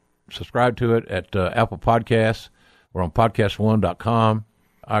it, subscribe to it at Apple Podcasts or on podcast1.com.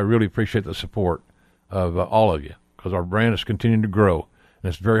 I really appreciate the support of all of you because our brand is continuing to grow, and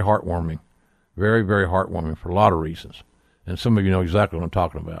it's very heartwarming. Very, very heartwarming for a lot of reasons. And some of you know exactly what I'm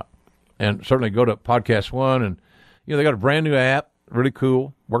talking about. And certainly go to Podcast One, and they got a brand new app, really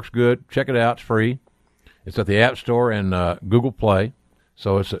cool, works good. Check it out; it's free. It's at the App Store and Google Play,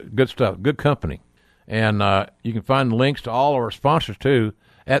 so it's good stuff, good company. And you can find links to all of our sponsors too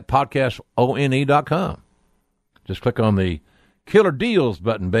at podcastone.com. Just click on the Killer Deals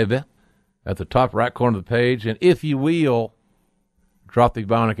button, baby, at the top right corner of the page, and if you will, drop the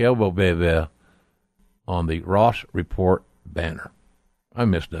bionic elbow, baby, on the Ross Report banner. I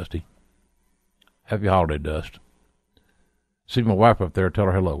miss Dusty. Happy holiday, Dust. See my wife up there. Tell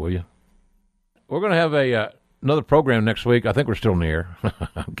her hello, will you? We're going to have another program next week. I think we're still near.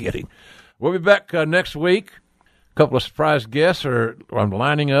 I'm kidding. We'll be back next week. A couple of surprise guests I'm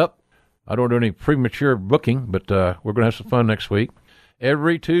lining up. I don't do any premature booking, but we're going to have some fun next week.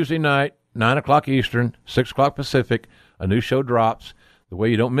 Every Tuesday night, 9 o'clock Eastern, 6 o'clock Pacific, a new show drops. The way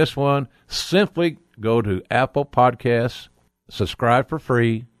you don't miss one, simply go to Apple Podcasts, subscribe for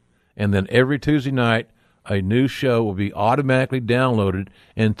free, and then every Tuesday night, a new show will be automatically downloaded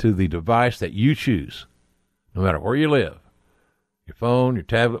into the device that you choose, no matter where you live, your phone, your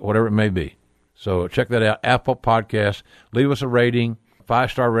tablet, whatever it may be. So check that out, Apple Podcasts. Leave us a rating.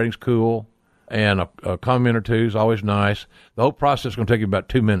 5-star rating's cool, and a comment or two is always nice. The whole process is going to take you about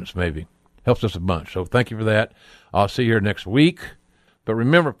 2 minutes maybe. Helps us a bunch. So thank you for that. I'll see you here next week. But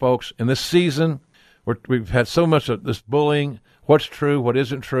remember, folks, in this season, we've had so much of this bullying, what's true, what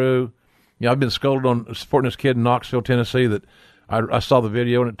isn't true. I've been scolded on supporting this kid in Knoxville, Tennessee, that I saw the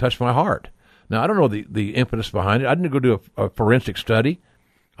video and it touched my heart. Now, I don't know the impetus behind it. I didn't go do a forensic study.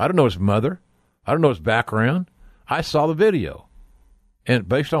 I don't know his mother. I don't know his background. I saw the video. And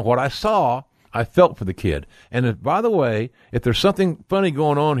based on what I saw, I felt for the kid. And if, by the way, if there's something funny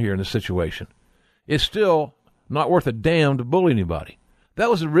going on here in this situation, it's still not worth a damn to bully anybody.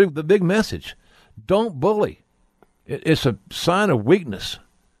 That was the big message. Don't bully. It's a sign of weakness.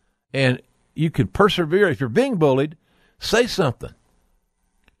 And you can persevere. If you're being bullied, say something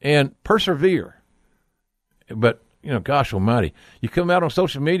and persevere. But, gosh almighty, you come out on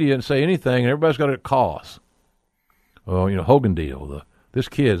social media and say anything, and everybody's got a cause. Oh, Hogan deal. This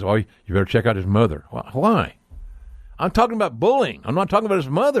kid's, you better check out his mother. Why? I'm talking about bullying. I'm not talking about his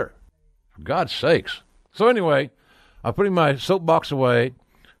mother. For God's sakes. So anyway, I'm putting my soapbox away.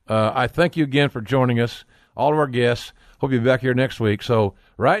 I thank you again for joining us, all of our guests. Hope you'll be back here next week. So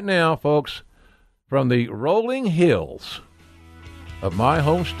right now, folks, from the rolling hills of my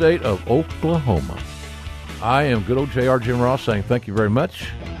home state of Oklahoma, I am good old JR Jim Ross saying thank you very much.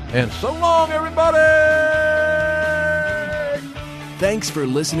 And so long, everybody! Thanks for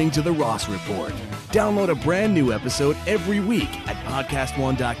listening to The Ross Report. Download a brand new episode every week at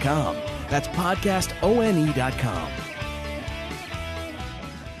podcastone.com. That's podcastone.com.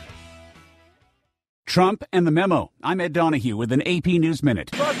 Trump and the memo. I'm Ed Donahue with an AP News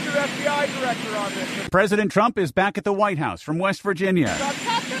Minute. Trust your FBI director on this. President Trump is back at the White House from West Virginia. Talk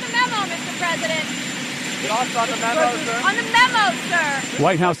through the memo, Mr. President. Thoughts on the memo, sir? On the memo, sir.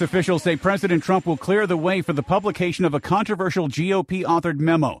 White House officials say President Trump will clear the way for the publication of a controversial GOP-authored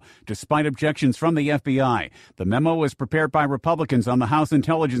memo, despite objections from the FBI. The memo was prepared by Republicans on the House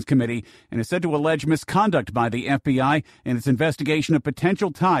Intelligence Committee and is said to allege misconduct by the FBI in its investigation of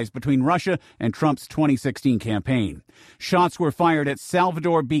potential ties between Russia and Trump's 2016 campaign. Shots were fired at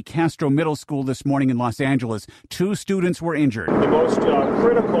Salvador B. Castro Middle School this morning in Los Angeles. 2 students were injured. The most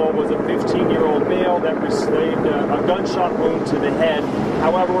critical was a 15-year-old male that received a gunshot wound to the head.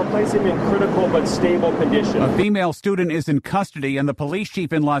 However, we're placing him in critical but stable condition. A female student is in custody, and the police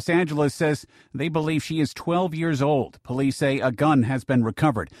chief in Los Angeles says they believe she is 12 years old. Police say a gun has been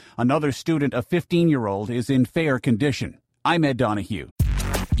recovered. Another student, a 15-year-old, is in fair condition. I'm Ed Donahue.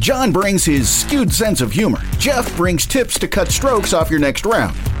 John brings his skewed sense of humor. Jeff brings tips to cut strokes off your next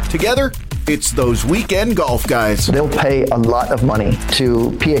round. Together, It's those weekend golf guys. They'll pay a lot of money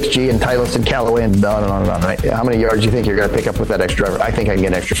to PXG and Titleist and Callaway and on and on and on, right? How many yards do you think you're going to pick up with that extra driver? I think I can get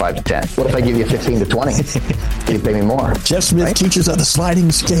an extra 5 to 10. What if I give you 15 to 20? You pay me more. Jeff Smith teaches on the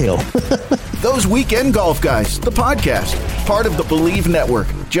sliding scale. Those Weekend Golf Guys, the podcast, part of the Believe Network.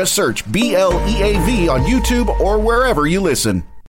 Just search BLEAV on YouTube or wherever you listen.